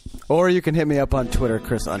 Or you can hit me up on Twitter,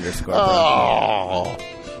 Chris_Brockman. Oh.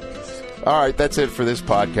 All right, that's it for this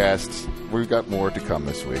podcast. We've got more to come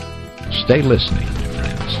this week. Stay listening